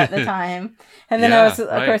expensive at the time. And then of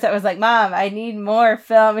course, I was like, Mom, I need more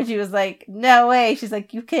film. And she was like, no way. She's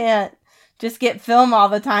like, you can't just get film all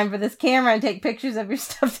the time for this camera and take pictures of your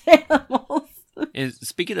stuffed animals. And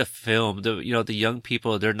speaking of film, the young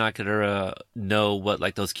people, they're not gonna know what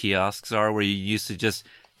like those kiosks are where you used to just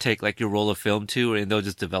take like your roll of film to, and they'll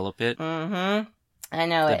just develop it. Mm-hmm. I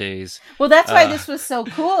know the it. days. Well, that's why this was so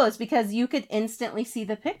cool, is because you could instantly see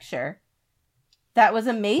the picture. That was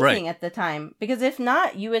amazing at the time. Because if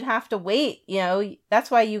not, you would have to wait. You know, that's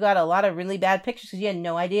why you got a lot of really bad pictures, because you had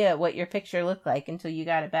no idea what your picture looked like until you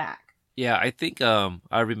got it back. Yeah, I think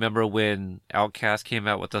I remember when Outkast came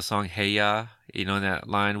out with the song Hey Ya, that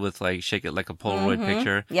line with like shake it like a Polaroid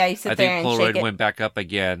picture. Yeah, you sit there and shake it. I think Polaroid went back up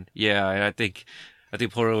again. Yeah, and I think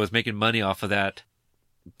Polaroid was making money off of that.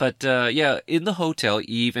 But in the hotel,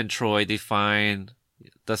 Eve and Troy, they find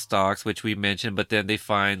the stocks, which we mentioned, but then they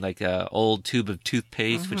find like a old tube of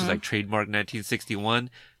toothpaste, which is like trademark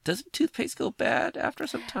 1961. Doesn't toothpaste go bad after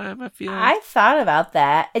some time, I feel? I thought about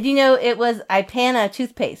that. And it was Ipana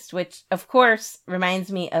toothpaste, which of course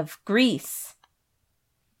reminds me of Grease.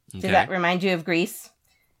 Okay. Does that remind you of Grease?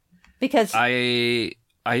 Because I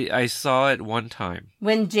saw it one time.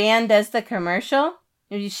 When Jan does the commercial,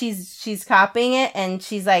 she's copying it, and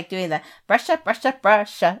she's like doing the brush up, brush up,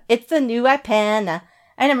 brush up. It's the new Ipana.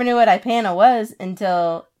 I never knew what Ipana was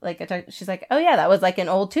until she's like, oh yeah, that was like an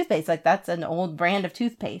old toothpaste. Like that's an old brand of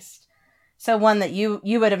toothpaste. So one that you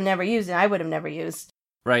would have never used and I would have never used.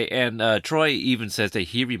 Right, and Troy even says that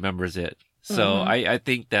he remembers it. So I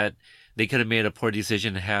think that they could have made a poor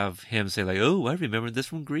decision to have him say like, oh, I remember this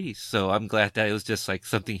from Grease. So I'm glad that it was just like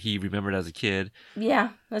something he remembered as a kid. Yeah,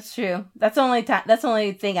 that's true. That's the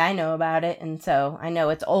only thing I know about it, and so I know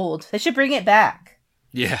it's old. They should bring it back.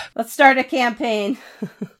 Yeah. Let's start a campaign.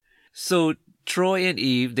 So Troy and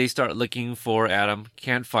Eve, they start looking for Adam,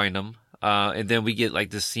 can't find him. And then we get like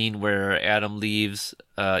this scene where Adam leaves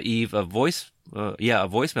Eve a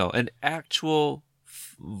voicemail, an actual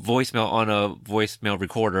voicemail on a voicemail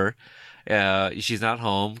recorder. She's not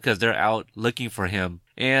home because they're out looking for him.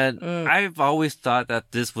 And I've always thought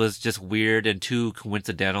that this was just weird and too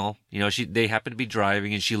coincidental. They happen to be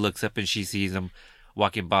driving and she looks up and she sees him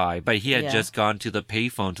walking by, but he had just gone to the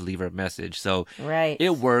payphone to leave her a message. So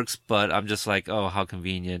it works, but I'm just like, oh, how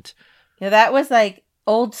convenient. Yeah, that was like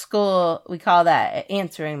old school. We call that an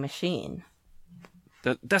answering machine.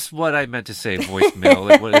 That's what I meant to say, voicemail.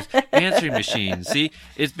 Like, what is answering machine? See,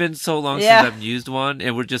 it's been so long since I've used one,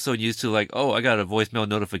 and we're just so used to like, oh, I got a voicemail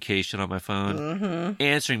notification on my phone. Mm-hmm.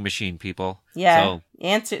 Answering machine, people. Yeah,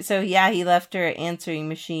 he left her an answering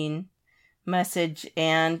machine message,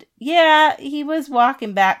 and he was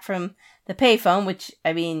walking back from the payphone, which,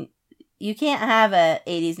 I mean, you can't have a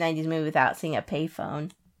 80s, 90s movie without seeing a payphone.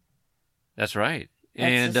 That's right.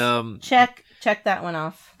 And check that one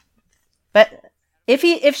off. But if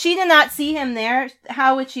she did not see him there,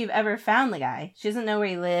 how would she have ever found the guy? She doesn't know where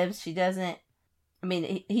he lives. She doesn't. I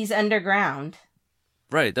mean, he's underground.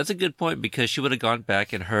 Right. That's a good point, because she would have gone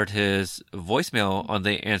back and heard his voicemail on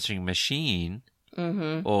the answering machine.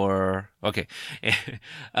 Mm-hmm.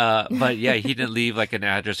 But yeah, he didn't leave like an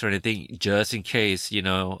address or anything, just in case, she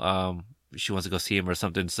wants to go see him or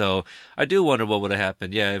something. So I do wonder what would have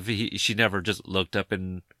happened. Yeah, if she never just looked up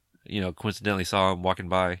and, coincidentally saw him walking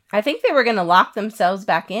by. I think they were going to lock themselves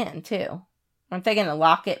back in too. Aren't they going to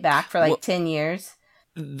lock it back for 10 years?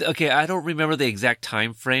 Okay, I don't remember the exact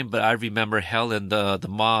time frame, but I remember Helen, the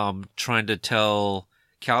mom, trying to tell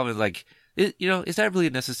Calvin, like, is that really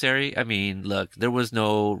necessary? I mean, look, there was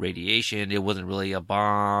no radiation. It wasn't really a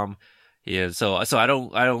bomb. Yeah. So I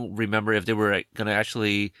don't remember if they were going to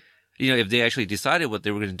actually, if they actually decided what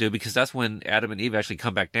they were going to do, because that's when Adam and Eve actually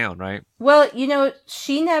come back down, right? Well,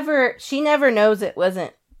 she never knows it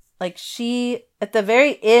wasn't, like, at the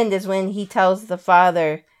very end is when he tells the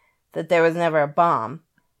father that there was never a bomb.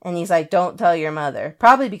 And he's like, don't tell your mother.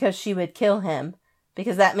 Probably because she would kill him.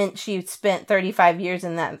 Because that meant she spent 35 years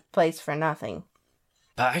in that place for nothing.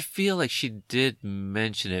 But I feel like she did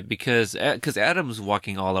mention it because Adam's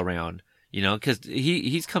walking all around, because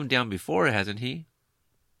he's come down before, hasn't he?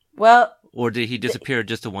 Well, or did he disappear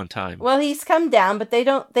just the one time? Well, he's come down, but they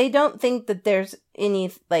don't think that there's any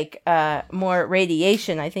more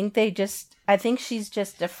radiation. I think she's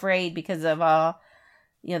just afraid because of all,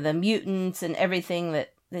 the mutants and everything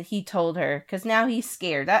that he told her, because now he's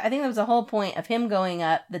scared. I think that was the whole point of him going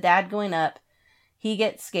up, the dad going up. He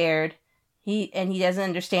gets scared. He doesn't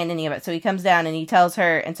understand any of it. So he comes down and he tells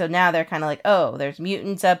her, and so now they're kind of like, oh, there's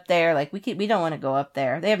mutants up there. Like, we don't want to go up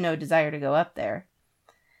there. They have no desire to go up there.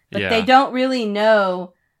 But they don't really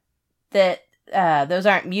know that those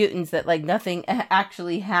aren't mutants, that like nothing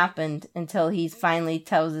actually happened until he finally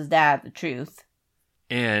tells his dad the truth.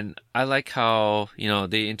 And I like how,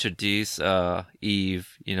 they introduce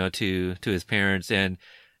Eve, to his parents. And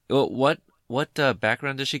what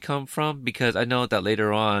background does she come from? Because I know that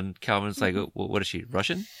later on, Calvin's like, what is she,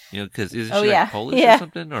 Russian? Because isn't she like Polish or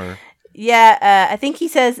something? Or Yeah, I think he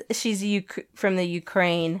says she's from the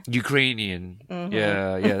Ukraine. Ukrainian. Mm-hmm.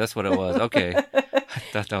 Yeah, that's what it was. Okay. I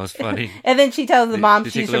thought that was funny. And then she tells the mom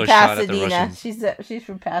she's from Pasadena. She's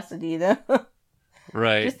from Pasadena.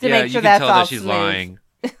 Right. Just to make sure that's all that she's smooth. Lying.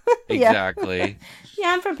 Exactly. Yeah,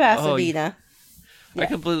 I'm from Pasadena. I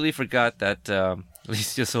completely forgot that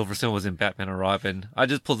Alicia Silverstone was in Batman and Robin. I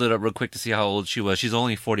just pulled it up real quick to see how old she was. She's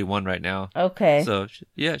only 41 right now. Okay. So,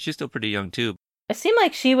 she's still pretty young, too. It seemed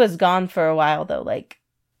like she was gone for a while, though, like,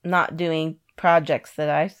 not doing projects that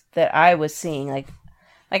I was seeing.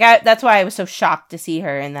 That's why I was so shocked to see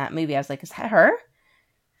her in that movie. I was like, is that her?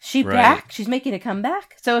 She back? She's making a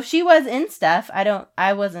comeback? So if she was in stuff,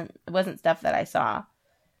 it wasn't stuff that I saw.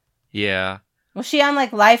 Yeah. Was she on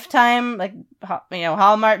like Lifetime, like,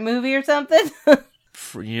 Hallmark movie or something?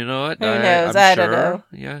 You know what? Who knows? I don't know.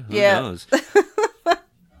 Yeah, who knows?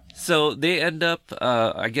 So they end up,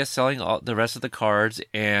 I guess, selling all the rest of the cards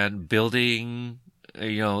and building,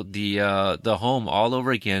 the home all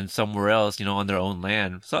over again somewhere else, on their own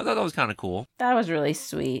land. So I thought that was kind of cool. That was really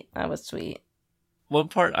sweet. That was sweet. One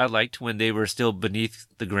part I liked when they were still beneath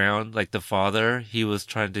the ground, like the father, he was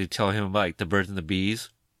trying to tell him about like the birds and the bees.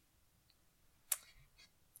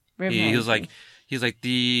 He was like,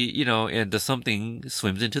 and the something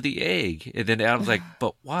swims into the egg. And then Adam's like,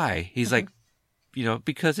 but why? He's like,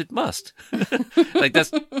 because it must. Like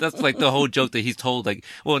that's like the whole joke that he's told. Like,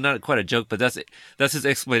 well, not quite a joke, but that's his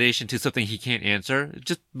explanation to something he can't answer.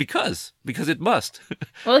 Just because it must.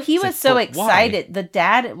 Well, he was like, so excited. Why? The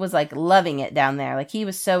dad was like loving it down there. Like he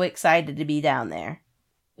was so excited to be down there.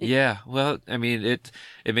 Yeah, well, I mean, it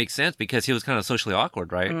makes sense because he was kind of socially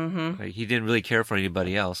awkward, right? Mm-hmm. Like, he didn't really care for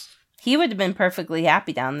anybody else. He would have been perfectly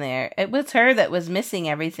happy down there. It was her that was missing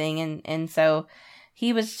everything, and so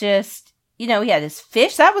he was just. He had his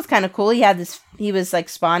fish. That was kind of cool. He was like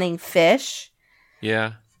spawning fish.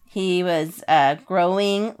 Yeah. He was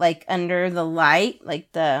growing like under the light, like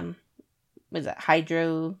I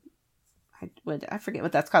forget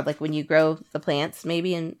what that's called. Like when you grow the plants,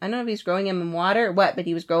 maybe. And I don't know if he's growing them in water or what, but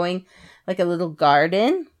he was growing like a little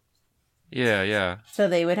garden. Yeah. So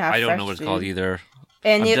they would have. I don't fresh know what it's food. called either.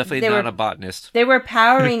 And I'm definitely not a botanist. They were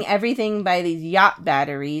powering everything by these yacht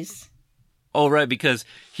batteries. Oh, right, because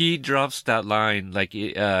he drops that line, like,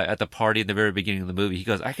 at the party in the very beginning of the movie. He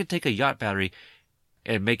goes, I could take a yacht battery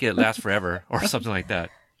and make it last forever, or something like that.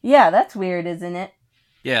 Yeah, that's weird, isn't it?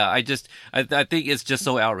 Yeah, I think it's just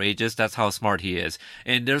so outrageous. That's how smart he is.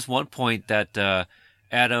 And there's one point that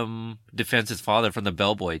Adam defends his father from the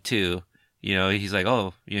bellboy, too. He's like,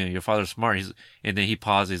 oh, your father's smart. And then he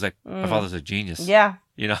pauses. He's like, my father's a genius. Yeah.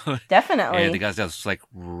 Definitely. And the guy's just like,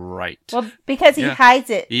 right. Well, because he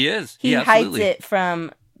hides it. He is. He hides it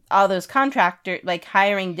from all those contractors, like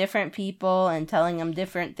hiring different people and telling them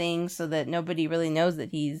different things so that nobody really knows that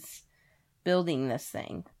he's building this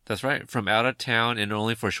thing. That's right. From out of town and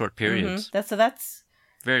only for short periods. Mm-hmm. That's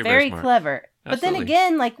very, very smart. clever. Absolutely. But then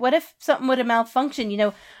again, like, what if something would have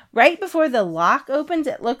malfunctioned? Right before the lock opens,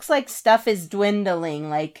 it looks like stuff is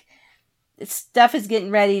dwindling. Like, stuff is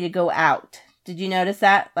getting ready to go out. Did you notice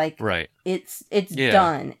that? Like, right. It's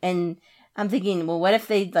done. And I'm thinking, well, what if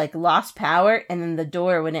they like lost power and then the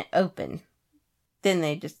door wouldn't open? Then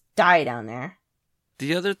they just die down there.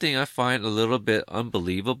 The other thing I find a little bit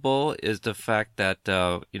unbelievable is the fact that,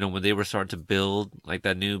 when they were starting to build like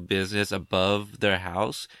that new business above their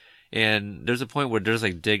house, and there's a point where there's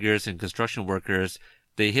like diggers and construction workers,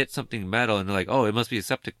 they hit something metal and they're like, oh, it must be a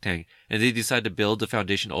septic tank. And they decide to build the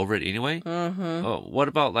foundation over it anyway. Mm-hmm. Oh, what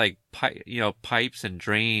about like, pipes and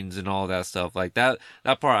drains and all that stuff? Like that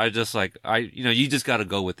part, I just like, you just got to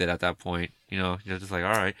go with it at that point. You're just like,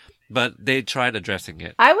 all right. But they tried addressing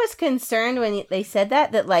it. I was concerned when they said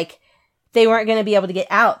that like they weren't going to be able to get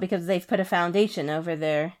out because they've put a foundation over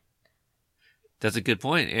there. That's a good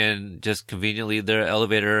point. And just conveniently, their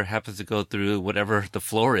elevator happens to go through whatever the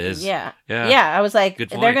floor is. Yeah. I was like,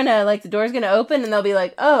 they're going to, like, the door's going to open and they'll be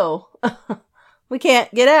like, oh, we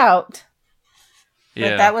can't get out. Yeah.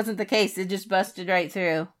 But that wasn't the case. It just busted right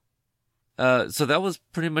through. So that was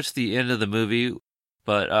pretty much the end of the movie.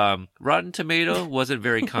 But Rotten Tomato wasn't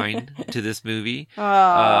very kind to this movie.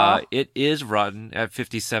 It is rotten at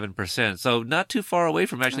 57%. So not too far away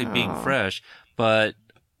from actually being fresh. But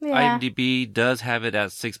IMDb does have it at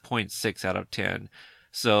 6.6 out of 10.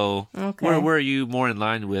 So where were you more in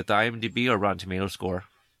line with, IMDb or Rotten Tomato score?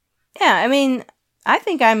 Yeah, I mean, I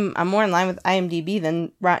think I'm more in line with IMDb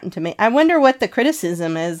than Rotten Tomatoes. I wonder what the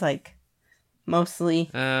criticism is like. Mostly,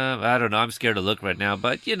 I don't know. I'm scared to look right now,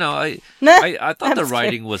 but you know, I thought I'm the scared.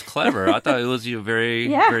 writing was clever. I thought it was very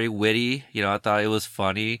Yeah. very witty. You know, I thought it was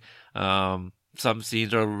funny. Some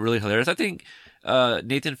scenes are really hilarious. I think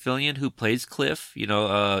Nathan Fillion, who plays Cliff, you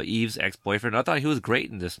know, Eve's ex-boyfriend, I thought he was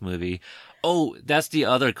great in this movie. Oh, that's the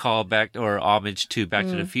other callback or homage to Back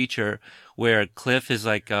to the Future, where Cliff is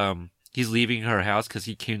like, he's leaving her house because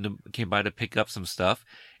he came by to pick up some stuff,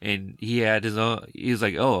 and he had his own. He was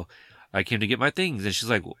like, "Oh, I came to get my things," and she's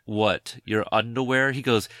like, "What? Your underwear?" He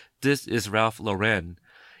goes, "This is Ralph Lauren."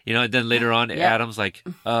 You know, and then later on, Yeah. Adam's like,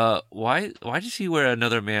 why does he wear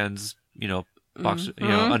another man's, you know, box, you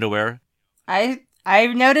know, underwear?" I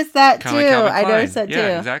noticed that too. Kind of like Calvin I Klein. noticed that too.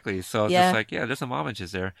 Yeah, exactly. So it's Yeah. just like, yeah, there's some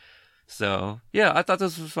homages there. So yeah, I thought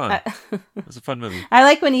this was fun. It was a fun movie. I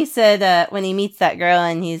like when he said when he meets that girl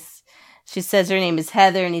and she says her name is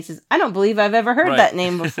Heather and he says, "I don't believe I've ever heard Right. that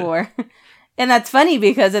name before." And that's funny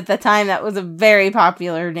because at the time that was a very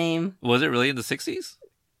popular name. Was it really in the 60s?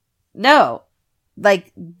 No,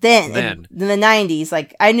 like then Then. in the 90s,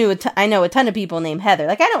 like I know a ton of people named Heather.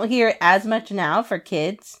 Like I don't hear it as much now for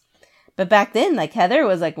kids, but back then, like Heather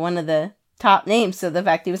was like one of the top names. So the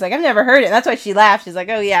fact he was like, "I've never heard it," and that's why she laughed. She's like,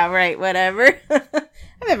 "Oh yeah, right, whatever."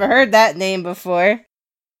 I've never heard that name before.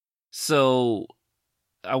 So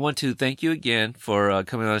I want to thank you again for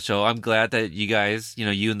coming on the show. I'm glad that you guys, you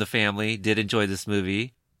know, you and the family did enjoy this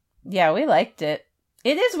movie. Yeah, we liked it.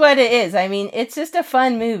 It is what it is. I mean, it's just a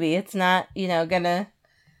fun movie. It's not, you know, gonna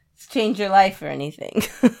change your life or anything.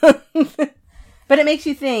 But it makes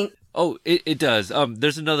you think. Oh, it does.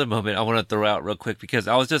 There's another moment I want to throw out real quick because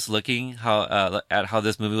I was just looking at how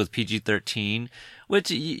this movie was PG-13, which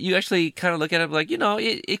you actually kind of look at it like, you know,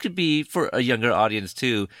 it could be for a younger audience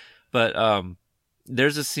too. But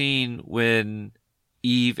there's a scene when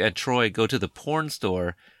Eve and Troy go to the porn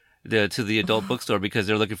store, to the adult bookstore because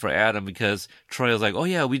they're looking for Adam because Troy was like, "Oh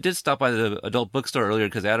yeah, we did stop by the adult bookstore earlier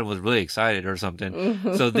because Adam was really excited or something."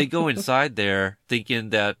 So they go inside there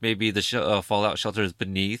thinking that maybe the Fallout shelter is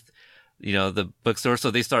beneath, you know, the bookstore.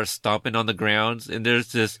 So they start stomping on the grounds and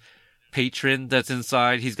there's this patron that's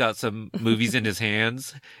inside. He's got some movies in his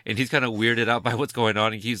hands and he's kind of weirded out by what's going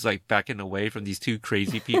on and he's like backing away from these two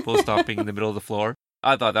crazy people stomping in the middle of the floor.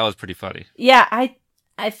 I thought that was pretty funny. Yeah,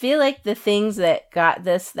 I feel like the things that got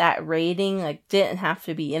that rating like didn't have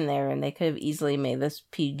to be in there, and they could have easily made this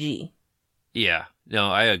PG. Yeah,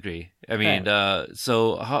 no, I agree. I mean,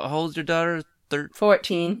 so how old's your daughter?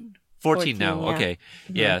 14. 14 now. yeah. Okay,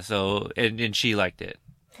 yeah. So and she liked it.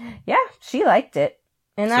 Yeah, she liked it,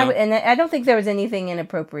 and So- I don't think there was anything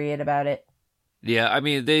inappropriate about it. Yeah, I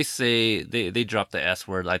mean, they say they dropped the S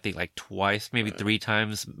word, I think, like twice, maybe 3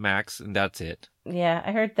 times max, and that's it. Yeah,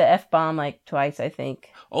 I heard the F-bomb like twice, I think.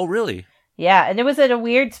 Oh, really? Yeah, and it was at a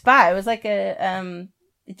weird spot. It was like it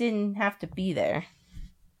didn't have to be there.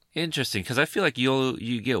 Interesting, because I feel like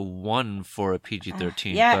you get 1 for a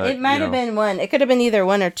PG-13. Yeah, but, it might have been 1. It could have been either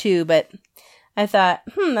 1 or 2, but I thought,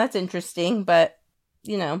 that's interesting, but,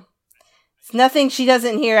 you know, it's nothing she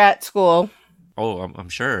doesn't hear at school. Oh, I'm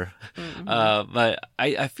sure. Mm-hmm. But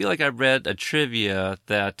I feel like I read a trivia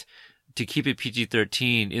that to keep it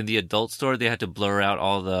PG-13 in the adult store, they had to blur out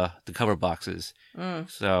all the cover boxes.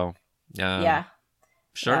 So, Yeah.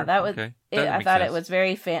 sure. Yeah, that was okay. it. That I makes thought sense. it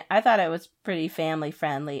was I thought it was pretty family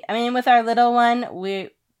friendly. I mean, with our little one, we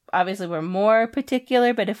obviously we're more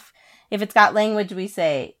particular, but if it's got language, we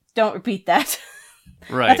say, "Don't repeat that."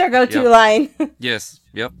 Right. That's our go-to Yep. line. Yes.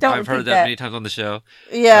 Yep. Don't I've heard repeat that that. many times on the show.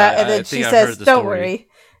 Yeah, I and then think she I've heard says, the "Don't story. worry."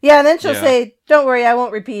 Yeah, and then she'll Yeah. say, "Don't worry, I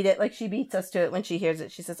won't repeat it." Like she beats us to it when she hears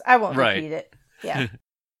it. She says, "I won't Right. repeat it." Yeah.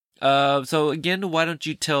 So again, why don't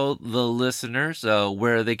you tell the listeners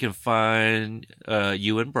where they can find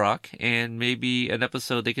you and Brock, and maybe an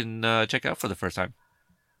episode they can check out for the first time.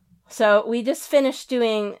 So we just finished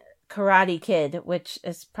doing Karate Kid, which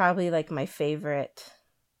is probably like my favorite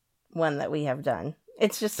one that we have done.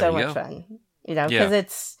 It's just so There you much go. fun, you know, Yeah.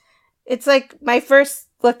 because it's like my first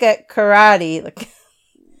look at karate, like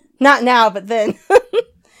not now, but then,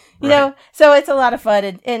 you know, so it's a lot of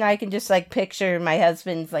fun, and I can just like picture my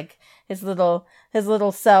husband's like his little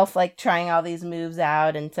self like trying all these moves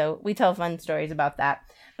out, and so we tell fun stories about that.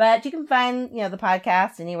 But you can find, you know, the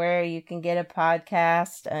podcast anywhere you can get a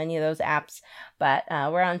podcast, any of those apps. But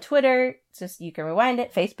we're on Twitter. It's just You Can Rewind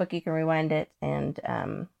It. Facebook, You Can Rewind It. And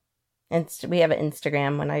we have an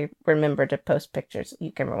Instagram. When I remember to post pictures,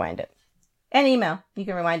 You Can Rewind It. And email, You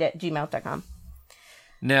Can Rewind It, gmail.com.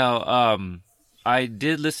 Now, I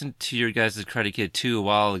did listen to your guys' Karate Kid 2 a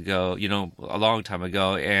while ago, a long time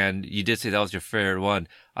ago, and you did say that was your favorite one.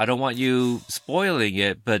 I don't want you spoiling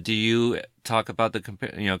it, but do you talk about the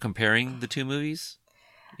comparing the two movies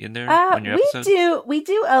in there on your episode? We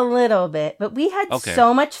do a little bit, but we had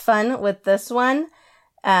so much fun with this one.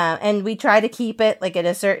 And we try to keep it like at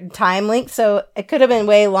a certain time length, so it could have been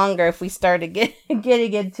way longer if we started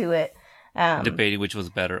getting into it. Debating which was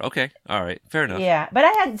better. Okay, all right, fair enough. Yeah, but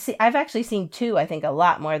I've actually seen 2, I think, a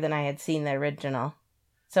lot more than I had seen the original,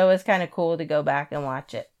 so it was kind of cool to go back and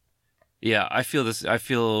watch it. Yeah, I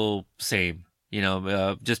feel same.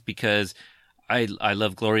 Just because I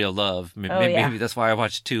love Gloria Love. Maybe that's why I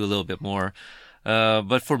watched 2 a little bit more.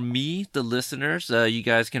 But for me, the listeners, you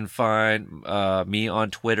guys can find me on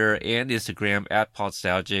Twitter and Instagram at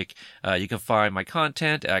Podstalgic. You can find my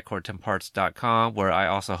content at CoreTempArts.com, where I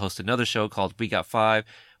also host another show called We Got 5,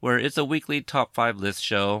 where it's a weekly top 5 list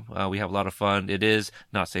show. We have a lot of fun. It is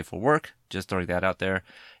not safe for work. Just throwing that out there.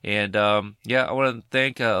 And I want to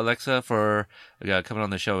thank Alexa for coming on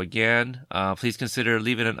the show again. Please consider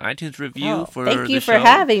leaving an iTunes review for the show. Thank you for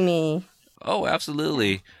having me. Oh,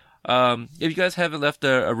 absolutely. If you guys haven't left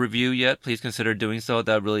a review yet, please consider doing so.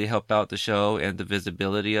 That really help out the show and the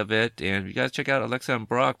visibility of it. And if you guys check out Alexa and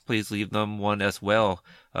Brock, please leave them one as well.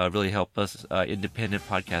 Really help us independent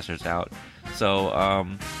podcasters out. So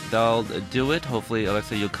that'll do it. Hopefully,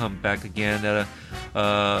 Alexa, you'll come back again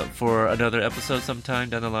for another episode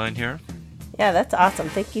sometime down the line here. Yeah, that's awesome.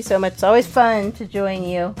 Thank you so much. It's always fun to join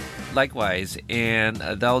you. Likewise. And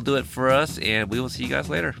that'll do it for us. And we will see you guys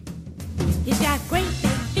later. He's got great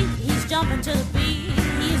big feet, he's jumping to the beat.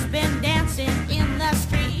 He's been dancing in the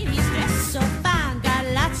street. He's dressed so fine, got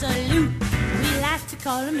lots of loot. We like to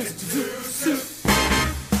call him Mr. Zoot.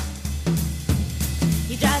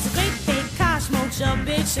 He drives a great big car, smokes a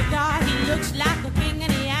big cigar. He looks like a king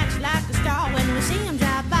and he acts like a star. When we see him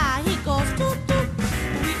drive by, he goes toot toot.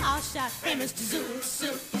 We all shout, hey Mr.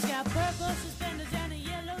 Zoot. He's got purple suspenders and a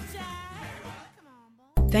yellow tie.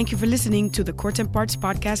 Thank you for listening to the Core Temp Arts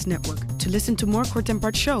Podcast Network. To listen to more Core Temp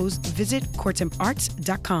Arts shows, visit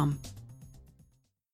CoreTempArts.com.